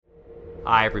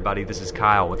Hi, everybody. This is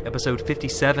Kyle with episode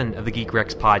 57 of the Geek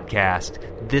Rex podcast.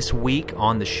 This week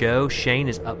on the show, Shane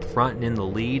is up front and in the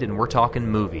lead, and we're talking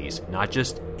movies. Not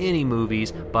just any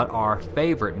movies, but our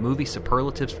favorite movie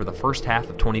superlatives for the first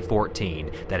half of 2014.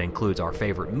 That includes our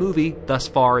favorite movie thus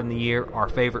far in the year, our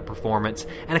favorite performance,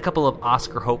 and a couple of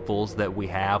Oscar hopefuls that we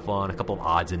have on a couple of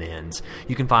odds and ends.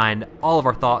 You can find all of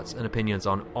our thoughts and opinions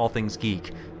on all things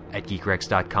geek at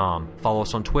geekrex.com. Follow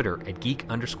us on Twitter at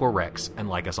geek_rex and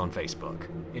like us on Facebook.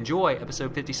 Enjoy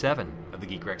episode 57 of the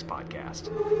Geek Rex podcast.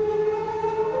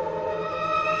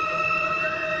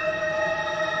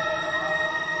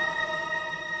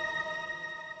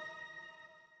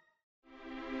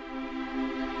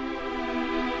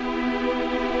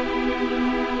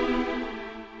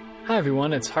 Hi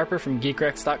everyone, it's Harper from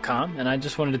GeekRex.com, and I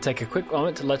just wanted to take a quick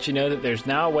moment to let you know that there's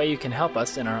now a way you can help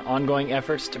us in our ongoing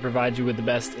efforts to provide you with the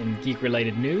best in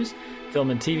geek-related news,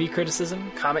 film and TV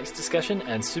criticism, comics discussion,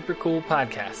 and super cool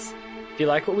podcasts. If you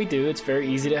like what we do, it's very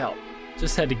easy to help.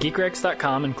 Just head to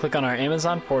GeekRex.com and click on our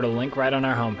Amazon portal link right on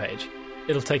our homepage.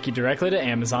 It'll take you directly to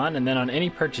Amazon, and then on any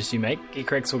purchase you make,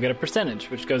 GeekRex will get a percentage,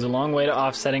 which goes a long way to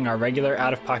offsetting our regular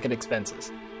out-of-pocket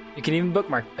expenses. You can even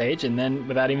bookmark the page, and then,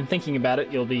 without even thinking about it,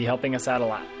 you'll be helping us out a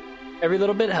lot. Every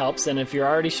little bit helps, and if you're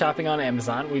already shopping on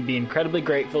Amazon, we'd be incredibly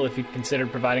grateful if you'd consider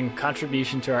providing a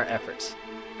contribution to our efforts.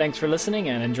 Thanks for listening,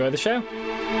 and enjoy the show.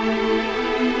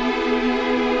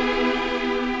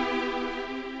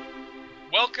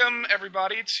 Welcome,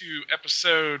 everybody, to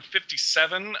episode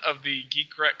 57 of the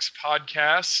Geek Rex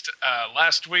podcast.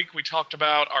 Last week, we talked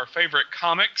about our favorite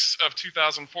comics of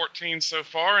 2014 so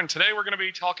far, and today we're going to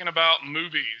be talking about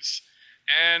movies.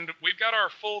 And we've got our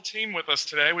full team with us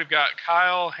today. We've got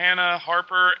Kyle, Hannah,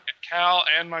 Harper, Cal,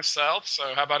 and myself.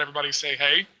 So how about everybody say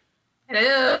hey?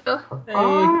 Hello.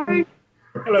 Hey.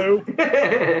 Hello.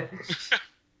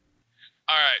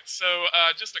 All right, so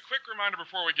just a quick reminder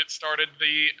before we get started.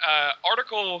 The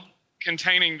article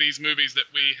containing these movies that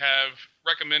we have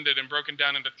recommended and broken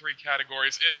down into three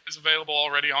categories is available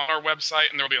already on our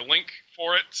website, and there will be a link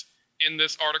for it in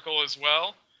this article as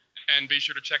well. And be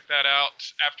sure to check that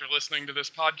out after listening to this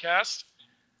podcast.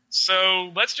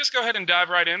 So let's just go ahead and dive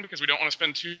right in, because we don't want to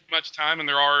spend too much time, and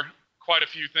there are quite a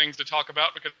few things to talk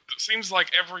about, because it seems like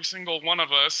every single one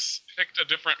of us picked a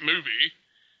different movie.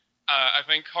 I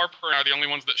think Harper and I are the only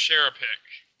ones that share a pick.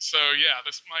 So, yeah,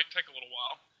 this might take a little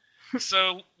while.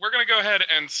 So we're going to go ahead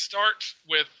and start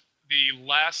with the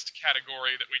last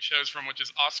category that we chose from, which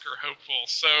is Oscar hopeful.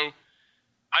 So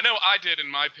I know I did in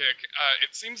my pick.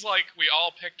 It seems like we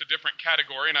all picked a different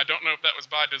category, and I don't know if that was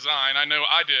by design. I know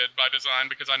I did by design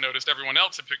because I noticed everyone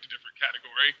else had picked a different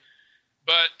category.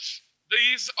 But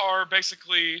these are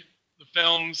basically the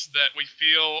films that we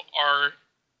feel are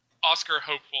Oscar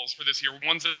hopefuls for this year,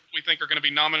 ones that we think are going to be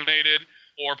nominated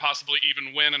or possibly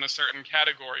even win in a certain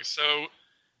category. So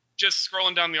just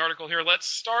scrolling down the article here, let's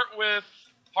start with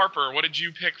Harper. What did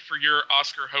you pick for your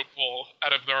Oscar hopeful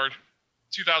out of our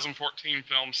 2014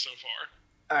 films so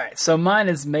far? All right, so mine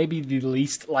is maybe the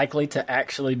least likely to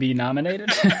actually be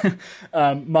nominated.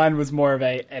 Mine was more of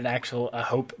an actual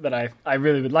hope that I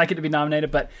really would like it to be nominated,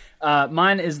 but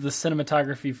mine is the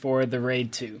cinematography for The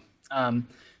Raid 2.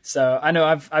 So I know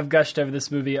I've gushed over this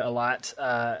movie a lot,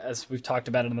 as we've talked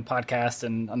about it on the podcast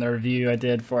and on the review I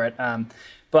did for it.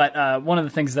 But one of the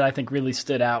things that I think really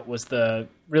stood out was the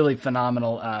really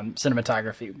phenomenal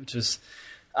cinematography, which was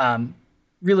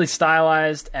really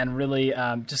stylized and really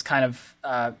just kind of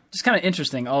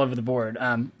interesting all over the board.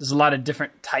 There's a lot of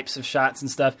different types of shots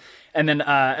and stuff. And then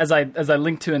as I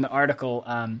linked to in the article,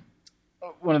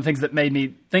 one of the things that made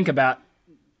me think about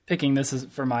picking this as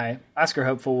for my Oscar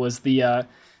hopeful was the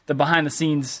behind the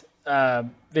scenes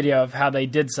video of how they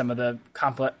did some of the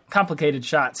complicated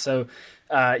shots. So,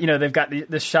 they've got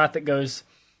this shot that goes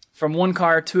from one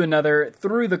car to another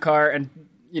through the car and,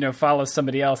 follows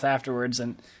somebody else afterwards.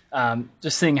 And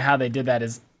just seeing how they did that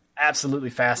is absolutely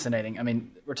fascinating. I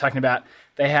mean, we're talking about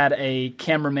they had a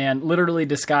cameraman literally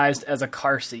disguised as a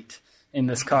car seat in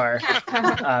this car.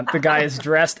 The guy is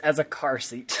dressed as a car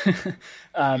seat. That's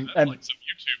and, like some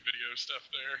YouTube video stuff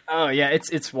there. Oh yeah,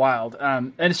 it's wild.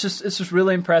 And it's just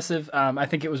really impressive. I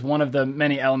think it was one of the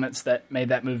many elements that made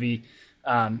that movie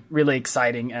really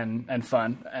exciting and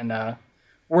fun and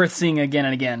worth seeing again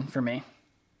and again for me.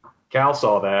 Cal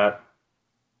saw that.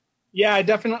 Yeah, I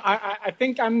definitely. I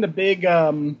think I'm the big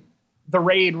The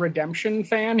Raid Redemption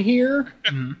fan here.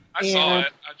 I saw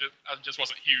it. I just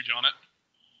wasn't huge on it.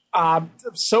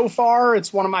 So far,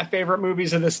 it's one of my favorite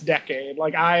movies of this decade.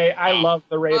 Like I love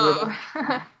The Raid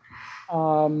Redemption.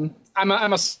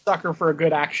 I'm a sucker for a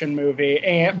good action movie,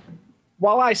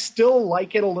 while I still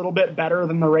like it a little bit better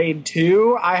than the Raid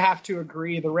 2, I have to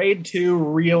agree the Raid 2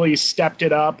 really stepped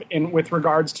it up with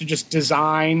regards to just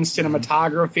design,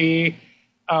 cinematography.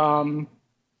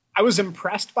 I was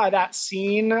impressed by that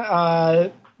scene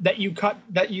that you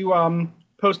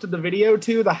posted the video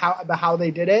to, the how they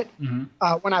did it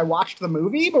when I watched the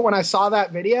movie. But when I saw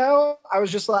that video, I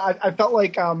was just like, I felt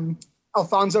like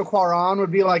Alfonso Cuarón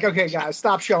would be like, okay, guys,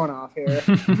 stop showing off here.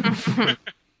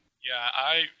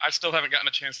 Yeah, I still haven't gotten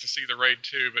a chance to see the Raid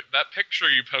 2, but that picture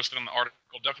you posted in the article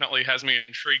definitely has me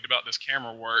intrigued about this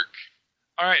camera work.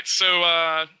 All right, so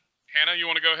Hannah, you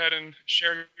want to go ahead and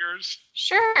share yours?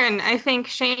 Sure, and I think,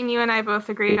 Shane, you and I both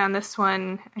agreed on this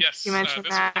one. Yes, you mentioned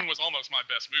this that. one was almost my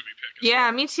best movie pick. Yeah,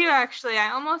 me too, actually. I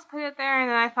almost put it there, and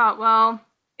then I thought, well,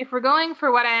 if we're going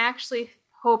for what I actually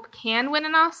hope can win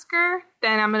an Oscar,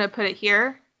 then I'm going to put it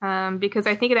here. Because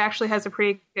I think it actually has a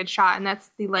pretty good shot, and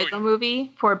that's the Lego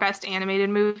Movie for Best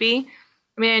Animated Movie.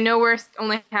 I mean, I know we're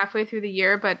only halfway through the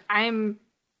year, but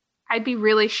I'd be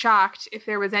really shocked if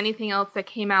there was anything else that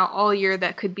came out all year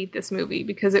that could beat this movie,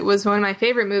 because it was one of my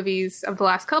favorite movies of the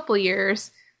last couple of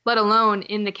years, let alone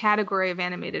in the category of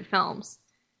animated films.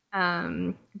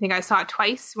 I think I saw it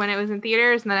twice when it was in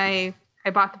theaters, and then I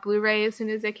bought the Blu-ray as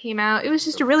soon as it came out. It was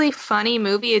just a really funny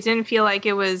movie. It didn't feel like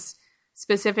it was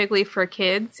specifically for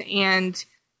kids, and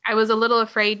I was a little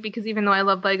afraid because even though I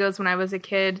loved Legos when I was a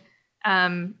kid,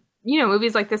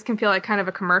 movies like this can feel like kind of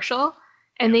a commercial,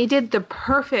 and they did the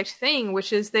perfect thing,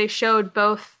 which is they showed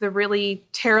both the really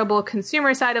terrible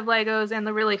consumer side of Legos and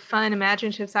the really fun,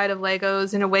 imaginative side of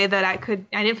Legos in a way that I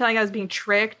didn't feel like I was being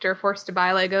tricked or forced to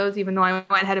buy Legos, even though I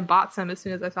went ahead and bought some as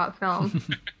soon as I saw the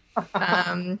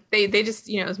film. They just,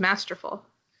 it was masterful.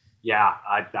 Yeah,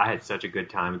 I had such a good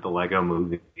time at the Lego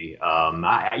Movie.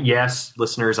 Yes,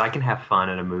 listeners, I can have fun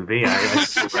in a movie. I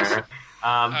swear.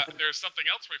 There's something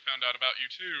else we found out about you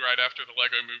too right after the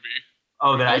Lego Movie.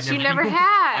 Oh, that Which you never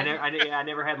had. I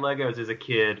never had Legos as a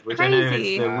kid, which Crazy. I know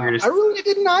is the weirdest. I really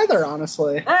didn't either,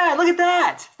 honestly. Ah, look at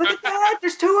that! Look at that!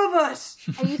 There's two of us.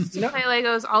 I used to play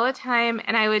Legos all the time,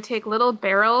 and I would take little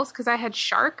barrels because I had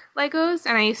shark Legos,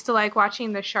 and I used to like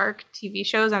watching the shark TV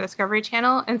shows on Discovery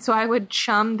Channel, and so I would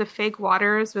chum the fake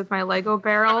waters with my Lego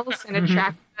barrels and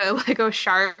attract the Lego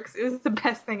sharks. It was the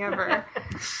best thing ever.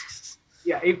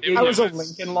 Yeah, I was a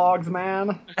Lincoln Logs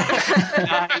man.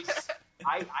 Nice.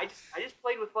 I just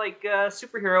played with like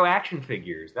superhero action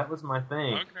figures. That was my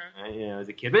thing. Okay. As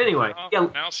a kid. But anyway,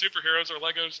 now superheroes are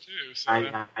Legos too.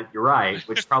 So. You're right,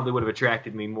 which probably would have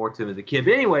attracted me more to them as a kid.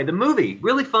 But anyway, the movie,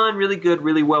 really fun, really good,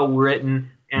 really well written,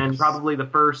 and probably the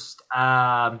first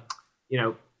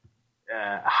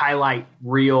highlight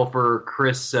reel for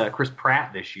Chris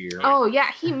Pratt this year. Oh yeah,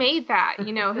 he made that.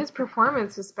 His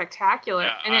performance was spectacular,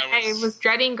 and I was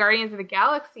dreading Guardians of the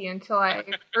Galaxy until I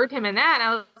heard him in that, and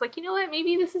I was like, you know what,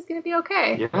 maybe this is going to be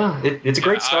okay. Yeah, it's a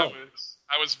great start.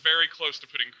 I was very close to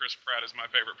putting Chris Pratt as my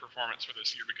favorite performance for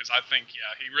this year because I think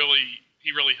he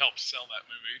really helped sell that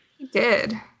movie. He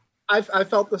did. I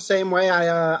felt the same way.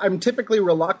 I'm typically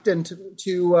reluctant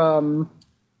to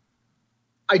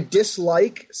I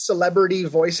dislike celebrity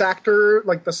voice actor,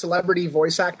 like the celebrity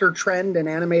voice actor trend in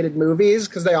animated movies,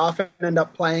 because they often end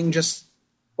up playing just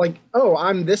like, oh,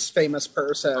 I'm this famous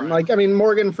person. Right. Like, I mean,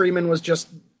 Morgan Freeman was just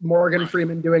Morgan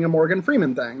Freeman doing a Morgan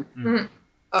Freeman thing. Mm-hmm.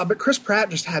 But Chris Pratt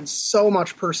just had so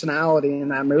much personality in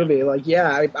that movie. Like,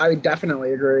 yeah, I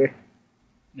definitely agree.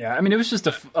 Yeah, I mean, it was just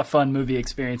a fun movie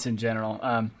experience in general.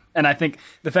 And I think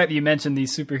the fact that you mentioned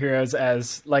these superheroes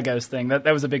as Legos thing, that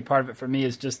was a big part of it for me,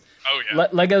 is just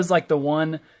Lego's like the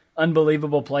one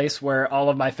unbelievable place where all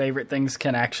of my favorite things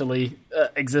can actually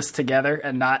exist together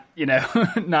and not,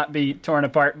 not be torn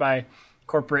apart by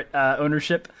corporate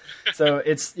ownership. So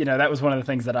it's, that was one of the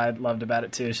things that I loved about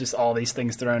it too. It's just all these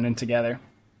things thrown in together.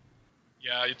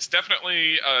 Yeah, it's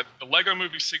definitely the Lego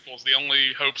Movie sequel is the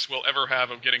only hopes we'll ever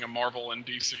have of getting a Marvel and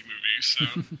DC movie. So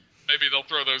maybe they'll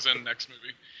throw those in next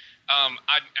movie.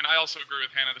 I also agree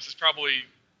with Hannah. This is probably,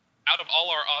 out of all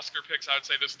our Oscar picks, I would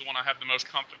say this is the one I have the most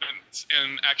confidence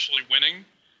in actually winning.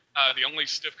 The only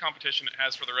stiff competition it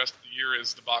has for the rest of the year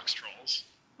is the Box Trolls.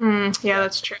 Yeah,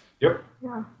 that's true. Yep. Yeah.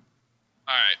 All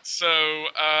right, so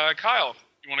Kyle,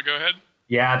 you want to go ahead?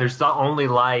 Yeah, there's only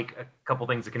like a couple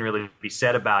things that can really be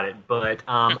said about it, but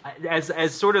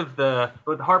as sort of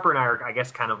but Harper and I are, I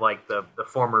guess, kind of like the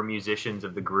former musicians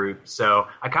of the group, so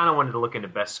I kind of wanted to look into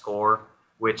best score,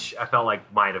 which I felt like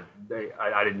I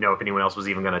didn't know if anyone else was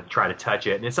even going to try to touch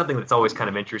it, and it's something that's always kind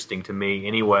of interesting to me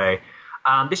anyway.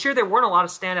 This year there weren't a lot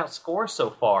of standout scores so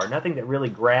far, nothing that really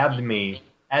grabbed me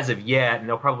as of yet, and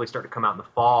they'll probably start to come out in the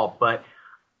fall, but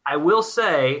I will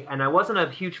say, and I wasn't a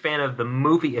huge fan of the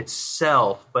movie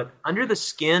itself, but Under the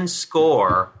Skin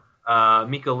score,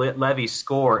 Mika Levy's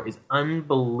score, is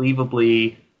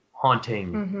unbelievably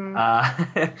haunting.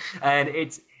 And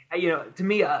it's, to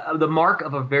me, the mark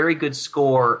of a very good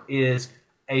score is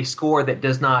a score that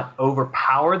does not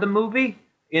overpower the movie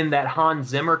in that Hans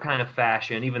Zimmer kind of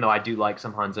fashion, even though I do like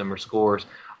some Hans Zimmer scores,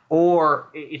 or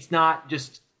it's not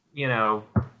just,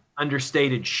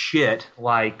 understated shit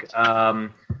like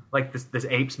this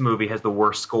Apes movie has the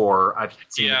worst score I've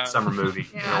seen in a summer movie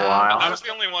in a while. That was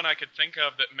the only one I could think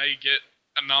of that may get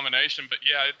a nomination, but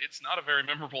it's not a very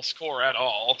memorable score at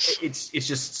all. It's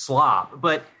just slop.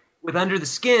 But with Under the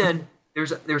Skin,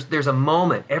 there's a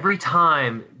moment every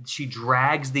time she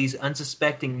drags these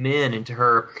unsuspecting men into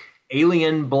her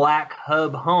alien black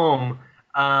hub home,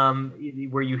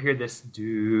 where you hear this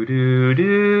do do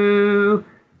do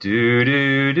do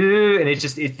do do, and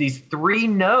it's these three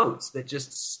notes that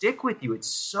just stick with you. It's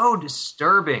so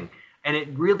disturbing, and it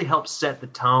really helps set the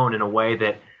tone in a way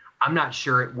that I'm not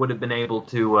sure it would have been able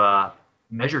to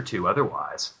measure to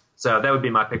otherwise. So that would be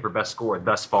my pick for best score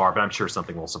thus far, but I'm sure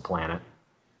something will supplant it.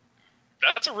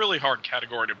 That's a really hard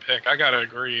category to pick. I gotta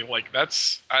agree. I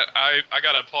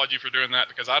gotta applaud you for doing that,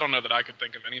 because I don't know that I could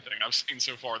think of anything I've seen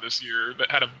so far this year that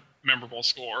had a memorable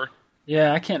score.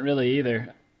 Yeah, I can't really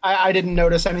either. I didn't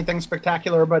notice anything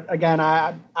spectacular, but again,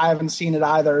 I haven't seen it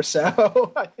either,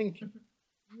 so I think...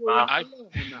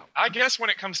 I guess when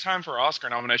it comes time for Oscar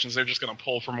nominations, they're just going to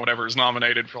pull from whatever is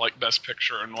nominated for Best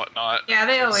Picture and whatnot. Yeah,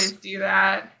 they always do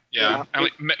that. Yeah. I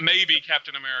mean, maybe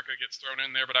Captain America gets thrown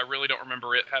in there, but I really don't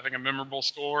remember it having a memorable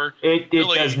score. It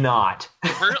really, does not.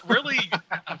 Really,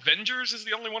 Avengers is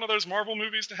the only one of those Marvel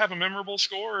movies to have a memorable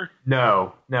score?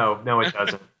 No, it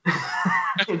doesn't.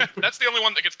 That's the only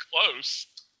one that gets close.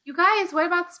 You guys, what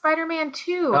about Spider-Man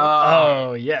 2?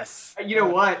 Oh, yes. You know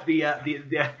what?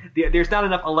 There's not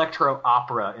enough electro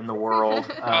opera in the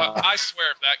world. I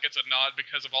swear if that gets a nod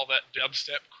because of all that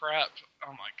dubstep crap,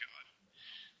 oh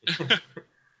my god.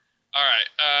 All right.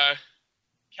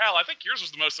 Cal, I think yours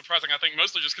was the most surprising, I think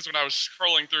mostly just because when I was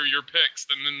scrolling through your picks,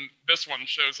 and then this one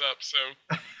shows up. So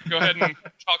go ahead and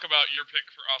talk about your pick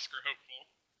for Oscar Hopeful.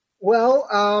 Well,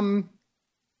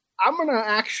 I'm going to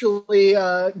actually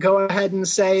go ahead and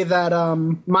say that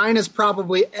mine is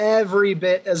probably every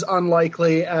bit as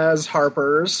unlikely as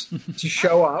Harper's to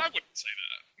show up. I wouldn't say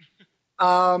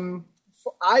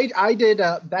that. I did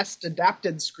Best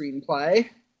Adapted Screenplay,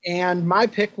 and my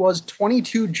pick was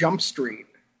 22 Jump Street,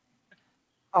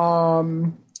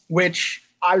 which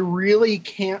I really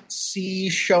can't see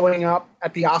showing up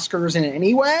at the Oscars in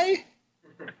any way.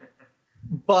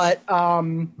 But...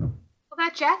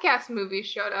 that Jackass movie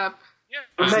showed up. Yeah,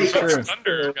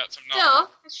 Thunder got some Still,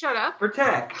 it showed up. For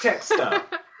tech stuff.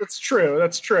 That's true.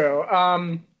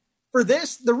 For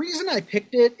this, the reason I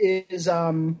picked it is,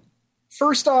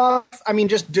 first off, I mean,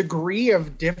 just degree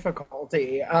of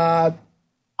difficulty. I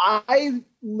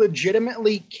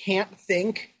legitimately can't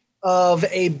think of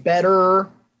a better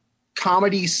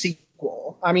comedy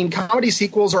sequel. I mean, comedy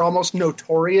sequels are almost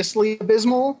notoriously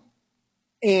abysmal.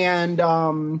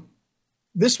 And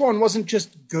this one wasn't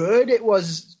just good, it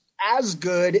was as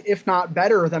good, if not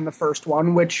better, than the first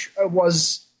one, which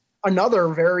was another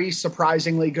very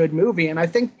surprisingly good movie. And I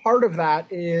think part of that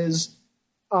is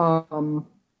Michael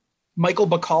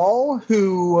Bacall,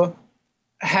 who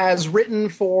has written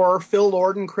for Phil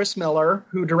Lord and Chris Miller,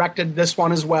 who directed this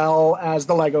one as well as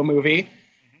the Lego Movie,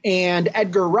 and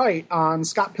Edgar Wright on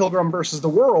Scott Pilgrim versus the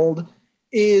World,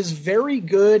 is very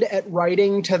good at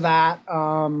writing to that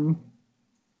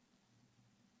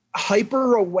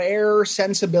hyper-aware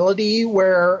sensibility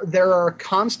where there are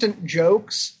constant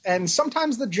jokes, and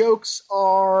sometimes the jokes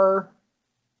are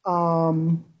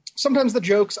meta,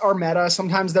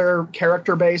 sometimes they're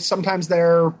character-based, sometimes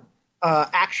they're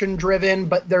action-driven,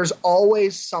 but there's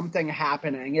always something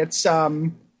happening. It's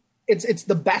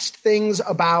the best things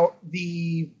about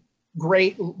the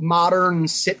great modern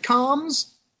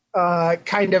sitcoms,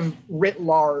 kind of writ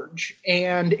large,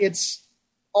 and it's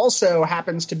also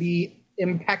happens to be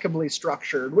impeccably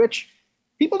structured, which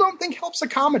people don't think helps a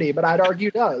comedy, but I'd argue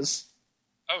does.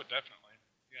 Oh, definitely.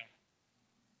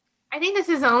 Yeah. I think this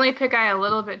is the only pick I a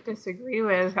little bit disagree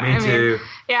with. Me too.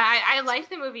 Yeah, I liked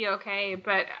the movie okay,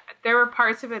 but there were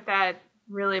parts of it that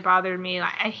really bothered me.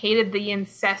 I hated the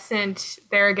incessant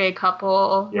they're a gay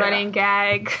couple running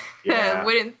gag that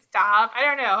wouldn't stop. I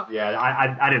don't know. Yeah,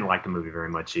 I didn't like the movie very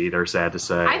much either, sad to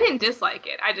say. I didn't dislike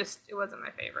it. It wasn't my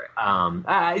favorite.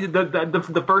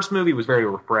 The first movie was very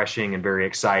refreshing and very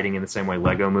exciting in the same way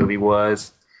Lego Movie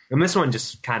was. And this one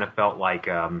just kind of felt like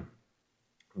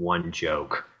one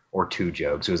joke. or two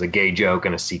jokes. It was a gay joke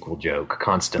and a sequel joke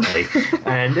constantly.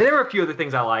 And there were a few other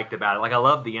things I liked about it. Like I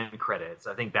love the end credits.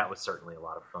 I think that was certainly a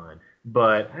lot of fun.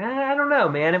 But I don't know,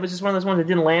 man. It was just one of those ones that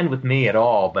didn't land with me at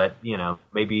all. But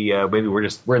maybe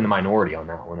we're in the minority on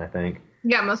that one, I think.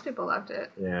 Yeah, most people loved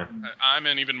it. Yeah. I'm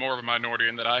in even more of a minority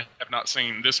in that I have not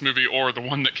seen this movie or the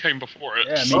one that came before it.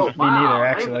 Yeah, So- me neither,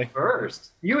 actually.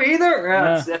 First. You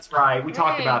either? That's right. We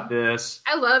talked about this.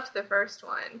 I loved the first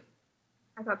one.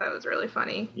 I thought that was really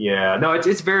funny. Yeah, no,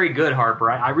 it's very good, Harper.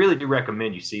 I really do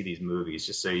recommend you see these movies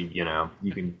just so you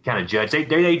can kind of judge.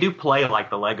 They do play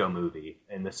like the Lego Movie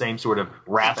in the same sort of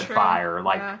rapid fire,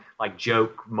 like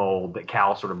joke mold that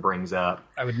Cal sort of brings up.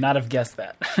 I would not have guessed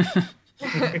that.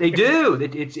 They do.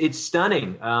 It's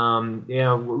stunning.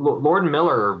 Lord and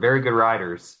Miller are very good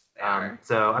writers.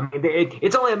 So I mean,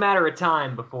 it's only a matter of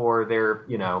time before they're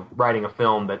writing a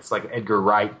film that's like Edgar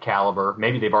Wright caliber.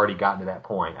 Maybe they've already gotten to that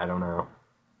point. I don't know.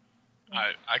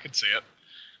 I could see it.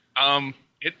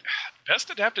 Best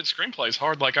adapted screenplay is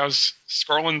hard. Like I was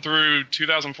scrolling through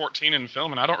 2014 in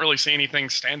film, and I don't really see anything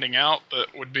standing out that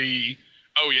would be,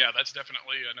 oh yeah, that's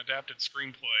definitely an adapted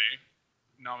screenplay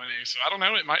nominee. So I don't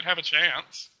know. It might have a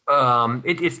chance.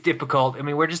 It's difficult. I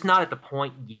mean, we're just not at the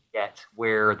point yet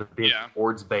where the big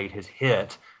awards bait has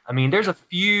hit. I mean, there's a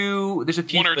few one or films.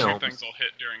 two things will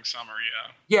hit during summer.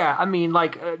 Yeah, I mean,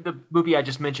 like the movie I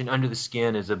just mentioned, Under the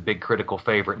Skin, is a big critical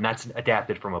favorite, and that's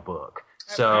adapted from a book.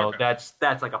 So that's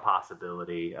like a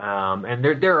possibility. And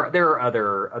there are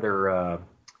other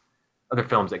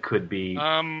films that could be in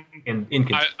I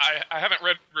haven't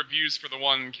read reviews for the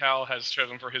one Cal has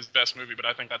chosen for his best movie, but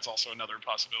I think that's also another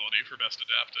possibility for best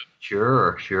adapted.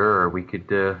 Sure. We could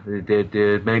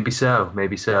maybe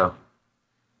so.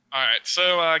 All right,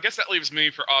 so I guess that leaves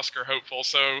me for Oscar hopeful.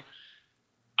 So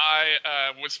I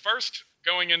was first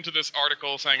going into this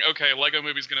article saying, okay, Lego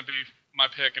Movie's going to be my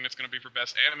pick, and it's going to be for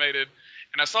Best Animated.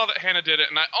 And I saw that Hannah did it,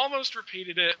 and I almost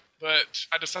repeated it, but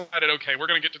I decided, okay, we're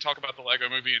going to get to talk about the Lego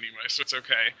Movie anyway, so it's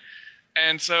okay.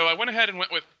 And so I went ahead and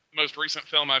went with the most recent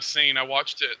film I've seen. I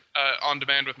watched it on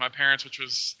demand with my parents, which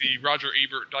was the Roger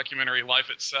Ebert documentary Life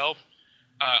Itself,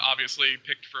 obviously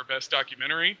picked for Best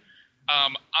Documentary.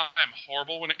 I'm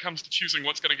horrible when it comes to choosing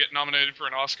what's going to get nominated for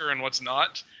an Oscar and what's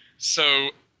not. So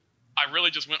I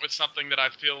really just went with something that I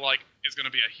feel like is going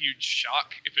to be a huge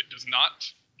shock if it does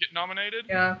not get nominated.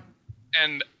 Yeah.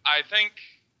 And I think,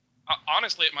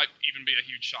 honestly, it might even be a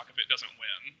huge shock if it doesn't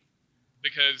win.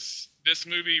 Because this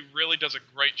movie really does a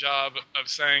great job of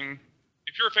saying,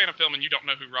 if you're a fan of film and you don't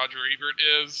know who Roger Ebert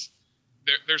is,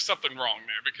 there's something wrong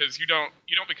there. Because you don't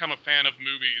become a fan of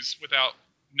movies without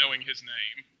knowing his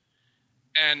name.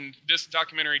 And this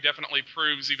documentary definitely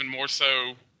proves even more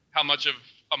so how much of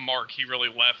a mark he really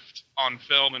left on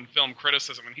film and film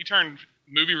criticism. And he turned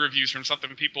movie reviews from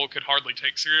something people could hardly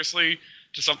take seriously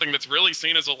to something that's really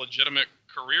seen as a legitimate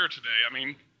career today. I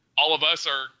mean, all of us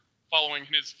are following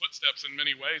in his footsteps in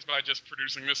many ways by just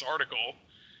producing this article.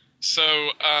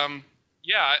 So, I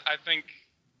think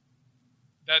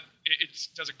that it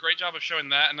does a great job of showing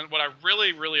that. And then what I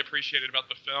really, really appreciated about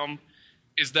the film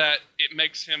is that it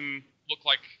makes him look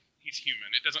like he's human.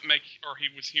 It doesn't make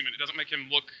him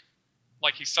look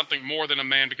like he's something more than a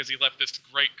man because he left this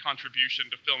great contribution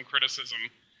to film criticism.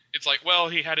 It's like, well,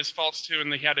 he had his faults too,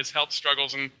 and he had his health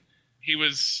struggles, and he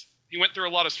went through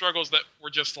a lot of struggles that were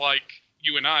just like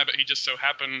you and I, but he just so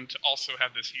happened to also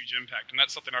have this huge impact, and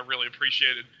that's something I really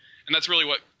appreciated, and that's really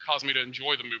what caused me to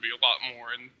enjoy the movie a lot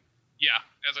more. And yeah,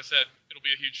 as I said, it'll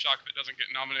be a huge shock if it doesn't get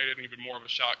nominated, and even more of a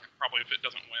shock probably if it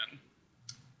doesn't win.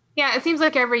 Yeah, it seems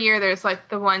like every year there's like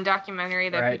the one documentary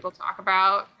that people talk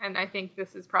about, and I think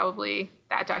this is probably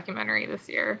that documentary this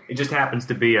year. It just happens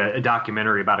to be a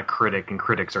documentary about a critic, and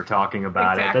critics are talking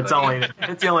about it. That's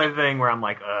the only thing where I'm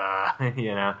like,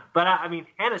 But I mean,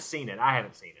 Hannah's seen it. I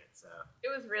haven't seen it, so it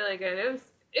was really good. It was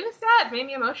sad. It made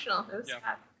me emotional. It was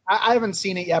sad. I haven't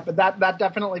seen it yet, but that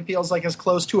definitely feels like as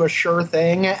close to a sure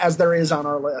thing as there is on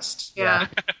our list. Yeah.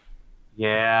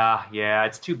 Yeah.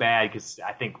 It's too bad because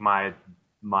I think my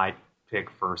pick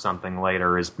for something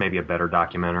later is maybe a better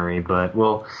documentary, but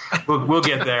we'll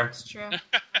get there. It's true.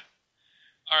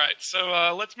 All right,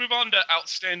 so let's move on to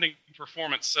outstanding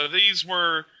performance. So these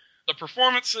were the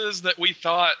performances that we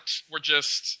thought were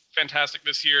just fantastic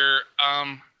this year.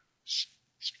 Just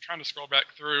trying to scroll back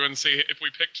through and see if we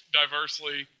picked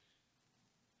diversely.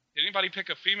 Did anybody pick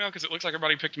a female? Because it looks like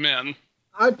everybody picked men.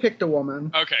 I picked a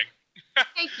woman. Okay.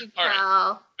 Thank you, All right.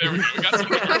 Cal. There we go. We got some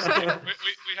diversity.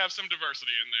 we have some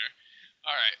diversity in there.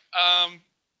 All right.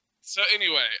 So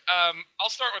anyway, I'll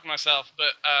start with myself,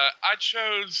 but I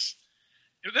chose...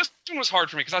 This one was hard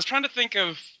for me because I was trying to think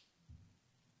of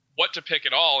what to pick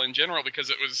at all in general, because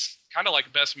it was kind of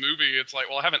like best movie. It's like,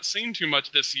 well, I haven't seen too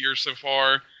much this year so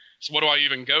far, so what do I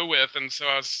even go with? And so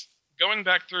I was going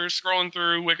back through, scrolling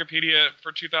through Wikipedia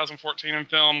for 2014 in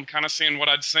film, kind of seeing what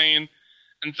I'd seen,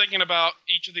 and thinking about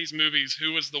each of these movies,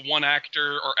 who was the one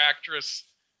actor or actress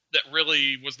that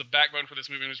really was the backbone for this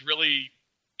movie, and was really,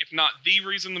 if not the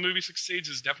reason the movie succeeds,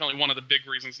 is definitely one of the big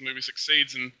reasons the movie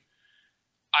succeeds. And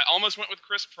I almost went with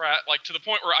Chris Pratt, like to the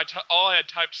point where all I had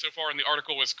typed so far in the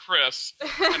article was Chris,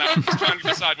 and I was trying to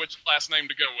decide which last name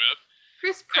to go with.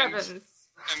 Chris Previns.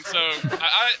 And so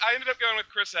I ended up going with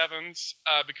Chris Evans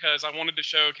because I wanted to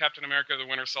show Captain America: The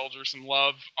Winter Soldier some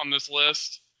love on this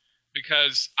list,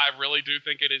 because I really do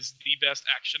think it is the best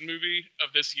action movie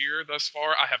of this year thus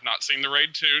far. I have not seen The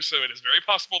Raid 2, so it is very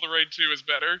possible The Raid 2 is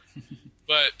better.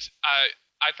 But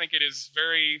I think it is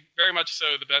very, very much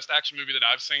so the best action movie that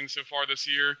I've seen so far this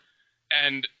year.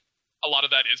 And a lot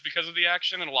of that is because of the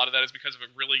action, and a lot of that is because of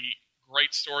a really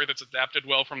great story that's adapted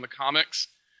well from the comics.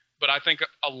 But I think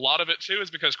a lot of it, too,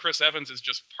 is because Chris Evans is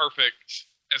just perfect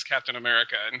as Captain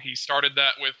America. And he started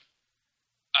that with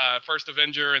First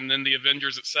Avenger and then the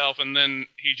Avengers itself, and then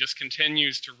he just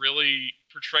continues to really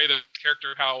portray the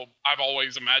character how I've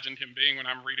always imagined him being when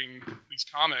I'm reading these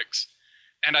comics.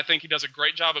 And I think he does a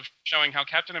great job of showing how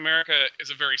Captain America is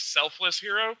a very selfless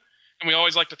hero. And we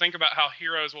always like to think about how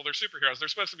heroes, well, they're superheroes. They're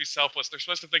supposed to be selfless. They're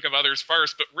supposed to think of others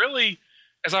first. But really,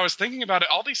 as I was thinking about it,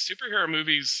 all these superhero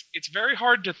movies, it's very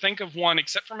hard to think of one,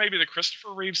 except for maybe the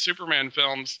Christopher Reeve Superman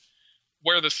films,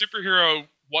 where the superhero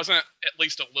wasn't at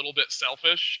least a little bit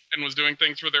selfish and was doing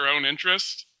things for their own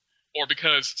interest, or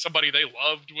because somebody they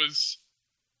loved was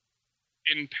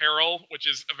in peril, which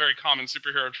is a very common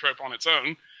superhero trope on its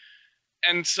own.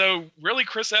 And so, really,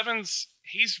 Chris Evans,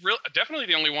 he's definitely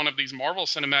the only one of these Marvel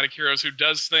Cinematic heroes who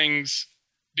does things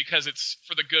because it's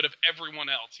for the good of everyone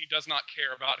else. He does not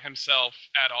care about himself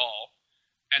at all.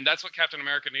 And that's what Captain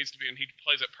America needs to be, and he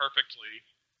plays it perfectly.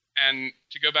 And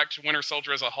to go back to Winter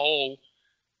Soldier as a whole,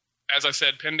 as I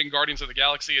said, pending Guardians of the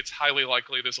Galaxy, it's highly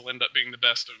likely this will end up being the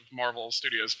best of Marvel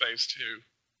Studios Phase 2.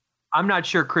 I'm not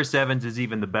sure Chris Evans is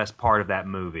even the best part of that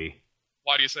movie.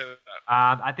 Why do you say that?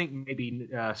 I think maybe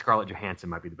Scarlett Johansson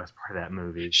might be the best part of that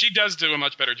movie. She does do a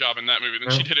much better job in that movie than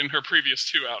she did in her previous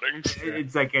two outings.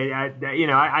 It's like,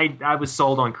 I was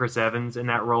sold on Chris Evans in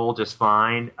that role just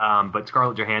fine, but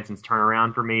Scarlett Johansson's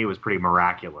turnaround for me was pretty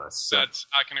miraculous. So,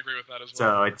 I can agree with that as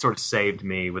well. So it sort of saved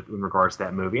me in regards to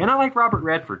that movie. And I like Robert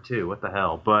Redford, too. What the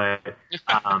hell? But...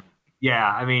 yeah,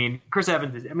 I mean, Chris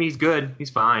Evans, he's good.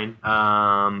 He's fine.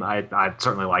 I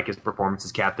certainly like his performance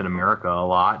as Captain America a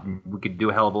lot, and we could do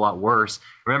a hell of a lot worse.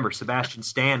 Remember, Sebastian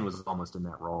Stan was almost in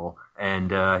that role, and,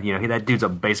 that dude's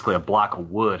basically a block of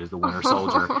wood as the Winter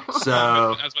Soldier. So I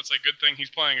was about to say, good thing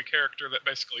he's playing a character that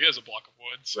basically is a block of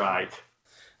wood. So. Right.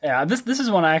 Yeah, this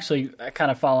is one I kind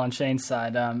of fall on Shane's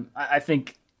side. I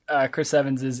think Chris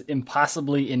Evans is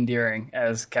impossibly endearing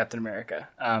as Captain America.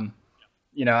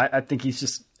 I think he's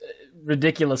just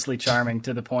ridiculously charming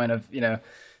to the point of,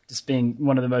 just being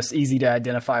one of the most easy to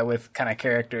identify with kind of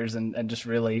characters, and just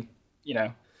really, you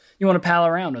want to pal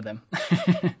around with him.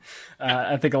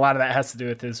 I think a lot of that has to do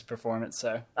with his performance.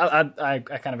 So I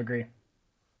kind of agree.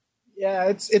 Yeah,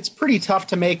 it's pretty tough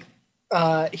to make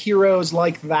heroes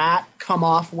like that come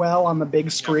off well on the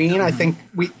big screen. Mm-hmm. I think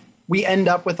we end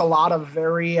up with a lot of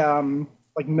very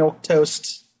like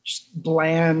milquetoast, just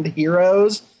bland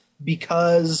heroes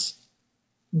because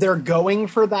they're going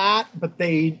for that, but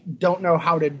they don't know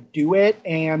how to do it,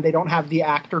 and they don't have the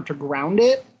actor to ground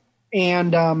it.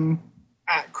 And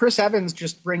Chris Evans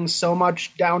just brings so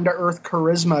much down-to-earth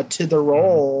charisma to the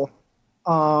role.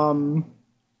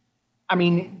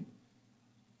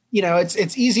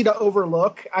 It's easy to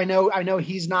overlook. I know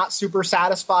he's not super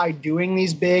satisfied doing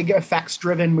these big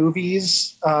effects-driven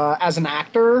movies as an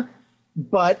actor,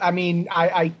 but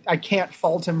I can't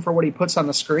fault him for what he puts on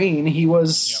the screen. He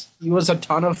was a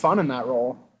ton of fun in that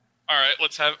role. All right,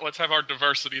 let's have our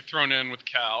diversity thrown in with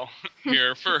Cal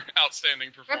here for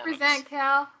outstanding performance. Represent,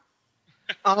 Cal.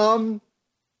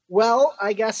 Well,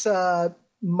 I guess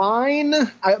mine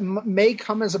may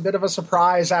come as a bit of a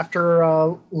surprise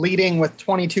after leading with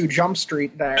 22 Jump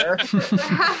Street there.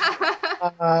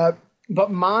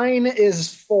 But mine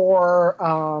is for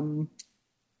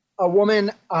a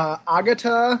woman,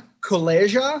 Agata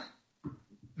Koleja,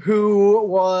 who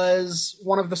was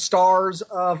one of the stars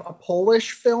of a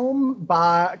Polish film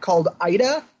called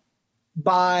Ida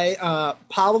by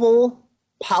Paweł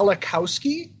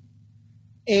Pawlikowski.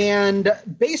 And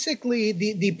basically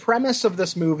the premise of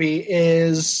this movie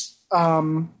is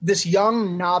this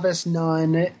young novice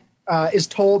nun is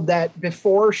told that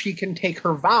before she can take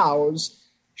her vows,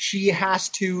 she has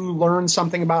to learn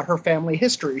something about her family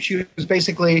history. She was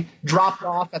basically dropped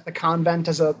off at the convent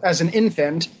as an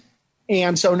infant,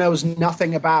 and so knows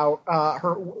nothing about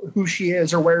who she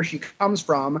is or where she comes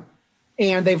from.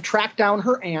 And they've tracked down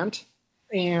her aunt,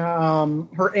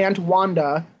 her Aunt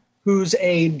Wanda, who's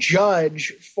a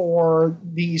judge for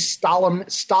the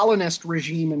Stalinist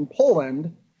regime in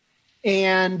Poland.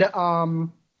 And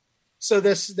so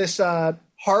this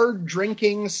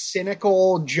hard-drinking,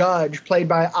 cynical judge, played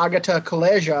by Agata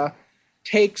Koleja,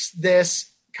 takes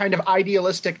this kind of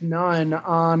idealistic nun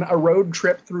on a road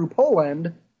trip through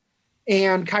Poland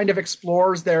and kind of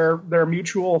explores their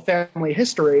mutual family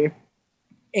history.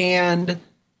 And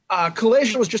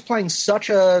Koleja was just playing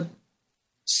such a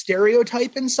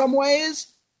stereotype in some ways,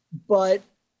 but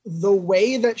the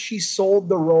way that she sold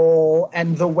the role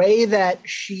and the way that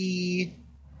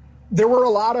there were a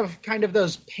lot of kind of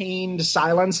those pained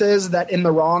silences that in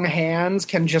the wrong hands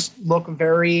can just look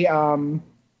very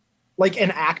like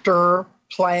an actor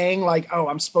playing like, oh,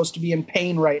 I'm supposed to be in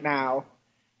pain right now.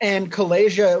 And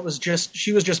Koleja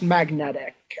she was just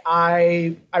magnetic.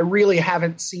 I really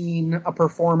haven't seen a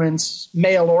performance,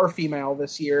 male or female,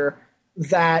 this year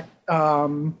that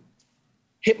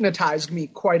hypnotized me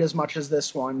quite as much as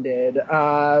this one did.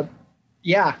 I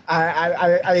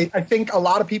think a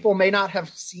lot of people may not have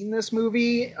seen this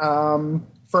movie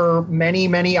for many,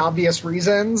 many obvious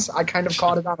reasons. I kind of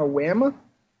caught it on a whim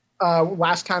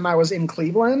last time I was in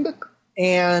Cleveland.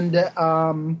 And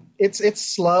it's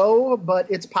slow,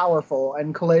 but it's powerful,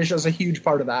 and Koleja is a huge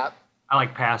part of that. I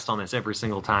passed on this every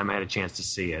single time I had a chance to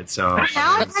see it. So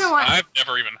now I've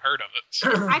never even heard of it. So.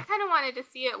 I kind of wanted to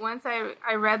see it once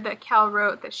I read that Cal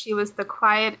wrote that she was the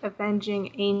quiet,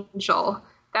 avenging angel.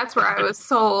 That's where I was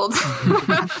sold.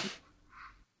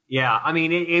 Yeah, I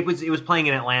mean, it was playing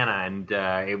in Atlanta, and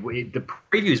the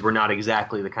previews were not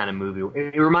exactly the kind of movie.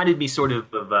 It reminded me sort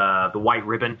of The White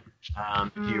Ribbon,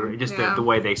 the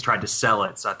way they tried to sell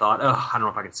it. So I thought, I don't know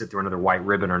if I could sit through another White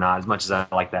Ribbon or not, as much as I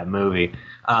like that movie.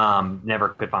 Never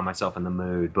could find myself in the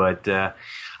mood. But I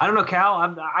don't know, Cal,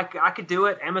 I could do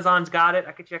it. Amazon's got it.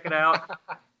 I could check it out.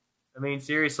 I mean,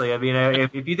 seriously, if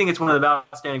you think it's one of the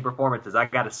outstanding performances, I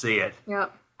got to see it.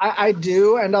 Yep. I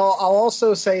do, and I'll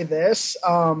also say this.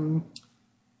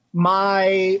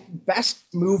 My best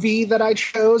movie that I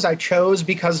chose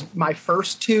because my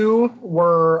first two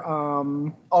were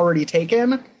already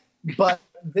taken, but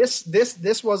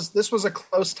this was a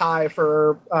close tie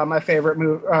for my favorite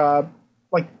movie.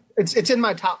 It's in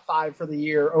my top 5 for the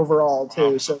year overall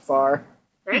too so far.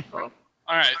 Very cool.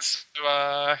 All right,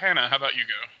 so Hannah, how about you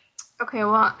go? Okay,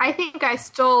 well, I think I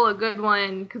stole a good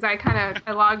one because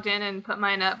I logged in and put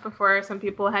mine up before some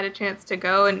people had a chance to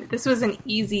go, and this was an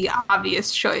easy,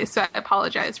 obvious choice, so I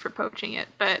apologize for poaching it.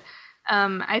 But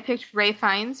I picked Ralph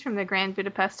Fiennes from the Grand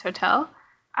Budapest Hotel.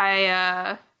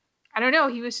 I don't know,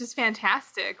 he was just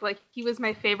fantastic. He was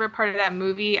my favorite part of that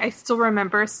movie. I still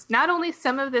remember not only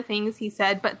some of the things he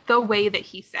said, but the way that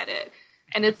he said it.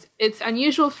 And it's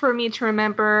unusual for me to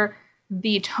remember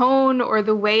the tone or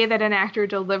the way that an actor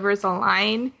delivers a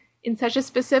line in such a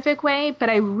specific way, but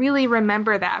I really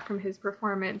remember that from his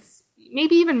performance.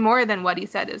 Maybe even more than what he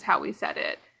said is how he said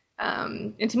it.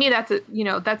 And to me,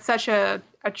 that's such a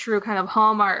true kind of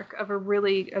hallmark of a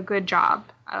good job.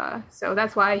 So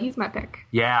that's why he's my pick.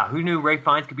 Yeah, who knew Ralph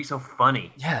Fiennes could be so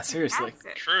funny? Yeah, seriously.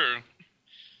 Fantastic. True.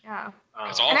 Yeah.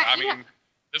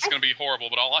 This is going to be horrible,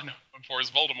 but all I know him for is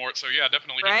Voldemort, so yeah,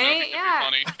 definitely Right? think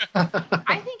it'd be funny.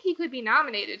 I think he could be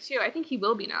nominated, too. I think he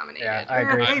will be nominated. Yeah, I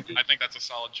agree. I think that's a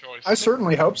solid choice. I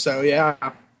certainly hope so, yeah.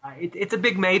 It's a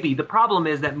big maybe. The problem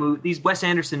is that these Wes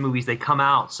Anderson movies, they come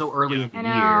out so early in the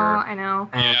year. I know.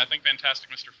 Yeah, I think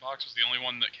Fantastic Mr. Fox was the only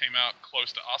one that came out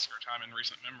close to Oscar time in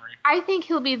recent memory. I think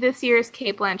he'll be this year's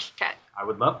Cate Blanchett. I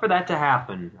would love for that to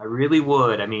happen. I really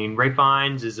would. I mean, Ralph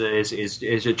Fiennes is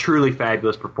a truly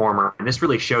fabulous performer, and this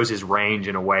really shows his range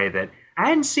in a way that I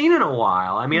hadn't seen in a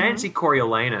while. I mean, I didn't see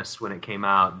Coriolanus when it came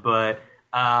out, but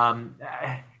I'm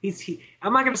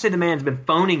not going to say the man's been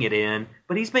phoning it in,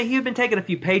 but he's been taking a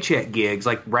few paycheck gigs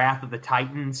like Wrath of the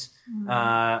Titans. Maybe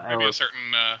a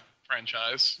certain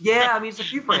franchise. Yeah, I mean, it's a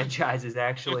few franchises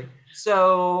actually.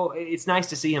 So it's nice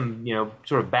to see him,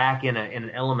 sort of back in an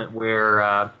element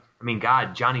where.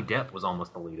 Johnny Depp was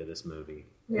almost the lead of this movie.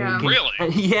 Yeah.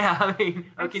 Really? Yeah,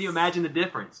 how can you imagine the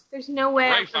difference? There's no way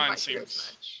Ralph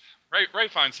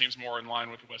Fiennes seems more in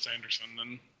line with Wes Anderson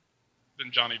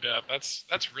than Johnny Depp.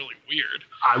 That's really weird.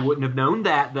 I wouldn't have known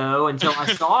that, though, until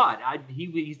I saw it.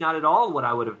 He's not at all what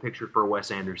I would have pictured for a Wes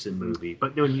Anderson movie.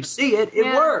 But when you see it, it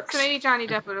works. So maybe Johnny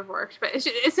Depp would have worked. But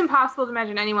it's impossible to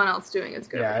imagine anyone else doing as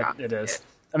good of a job. Yeah, it is.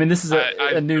 I mean, this is I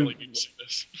a new. really need to see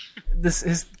this.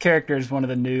 His character is one of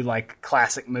the new like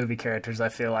classic movie characters. I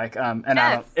feel like, and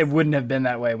Yes. it wouldn't have been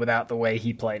that way without the way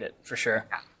he played it for sure.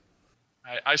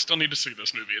 I still need to see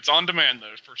this movie. It's on demand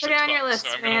though for $6. Put it on your list,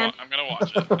 so I'm man. gonna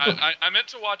watch it. I meant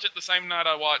to watch it the same night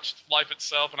I watched Life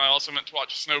Itself, and I also meant to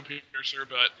watch Snowpiercer,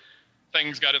 but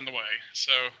things got in the way.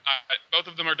 So both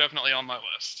of them are definitely on my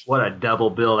list. What a double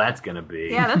bill that's going to be.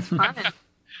 Yeah, that's fun.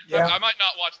 Yeah. I might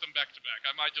not watch them back to back.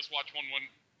 I might just watch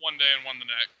one day and one the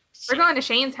next. We're going to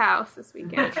Shane's house this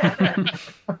weekend. Fine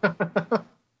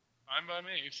by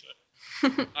me. So.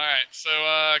 All right, so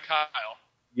Kyle.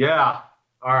 Yeah.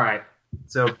 All right.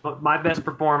 So my best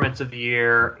performance of the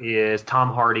year is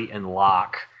Tom Hardy in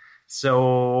Locke.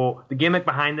 So the gimmick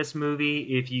behind this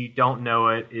movie, if you don't know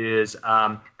it, is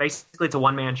basically it's a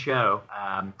one-man show.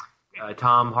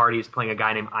 Tom Hardy is playing a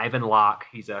guy named Ivan Locke.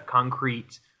 He's a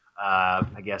concrete,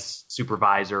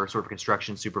 supervisor, sort of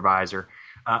construction supervisor,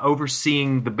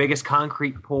 overseeing the biggest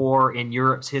concrete pour in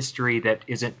Europe's history that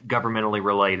isn't governmentally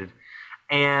related.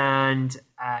 And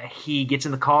he gets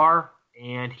in the car,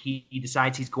 and he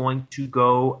decides he's going to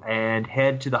go and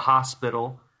head to the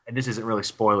hospital. And this isn't really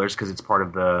spoilers because it's part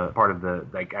of the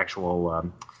like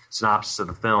actual synopsis of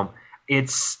the film.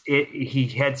 He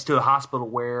heads to a hospital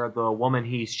where the woman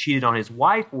he's cheated on his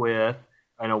wife with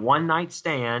in a one-night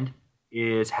stand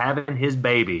is having his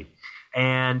baby.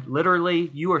 And literally,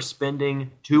 you are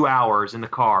spending 2 hours in the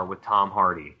car with Tom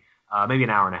Hardy, maybe an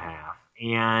hour and a half.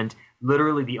 And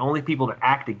literally, the only people that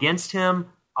act against him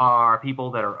are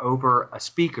people that are over a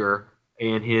speaker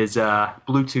in his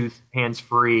Bluetooth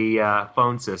hands-free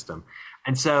phone system.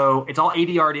 And so it's all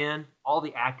ADR'd in. All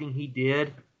the acting he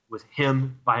did was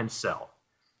him by himself.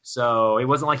 So it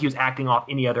wasn't like he was acting off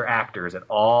any other actors at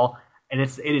all. And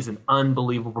it is an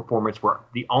unbelievable performance where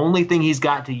the only thing he's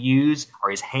got to use are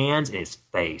his hands and his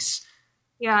face.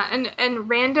 Yeah, and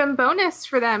random bonus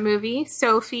for that movie,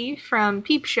 Sophie from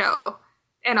Peep Show,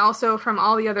 and also from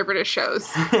all the other British shows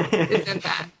is in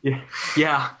that.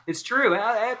 Yeah, it's true.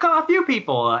 A few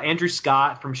people. Andrew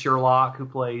Scott from Sherlock, who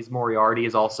plays Moriarty,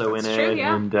 is also That's in true, it,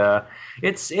 yeah. and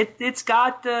it's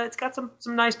got some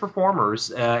nice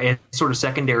performers in sort of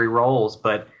secondary roles.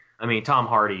 But I mean, Tom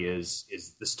Hardy is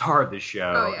the star of the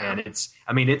show, Oh, yeah.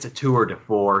 and it's a tour de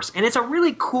force, and it's a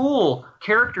really cool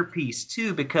character piece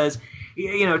too, because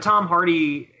Tom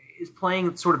Hardy is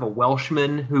playing sort of a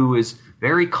Welshman who is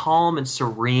very calm and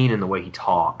serene in the way he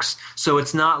talks. So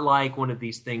it's not like one of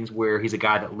these things where he's a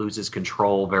guy that loses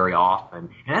control very often.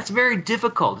 And that's very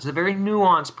difficult. It's a very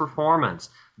nuanced performance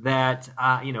that,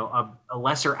 a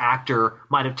lesser actor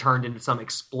might have turned into some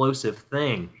explosive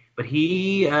thing. But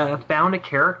he found a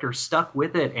character, stuck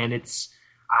with it, and it's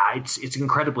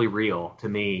incredibly real to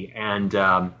me. And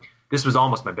this was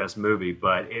almost my best movie,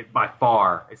 but by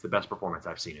far, it's the best performance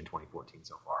I've seen in 2014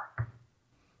 so far.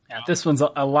 Yeah, this one's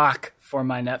a lock for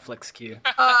my Netflix queue.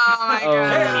 Oh my Oh.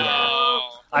 god.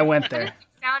 Oh. I went there.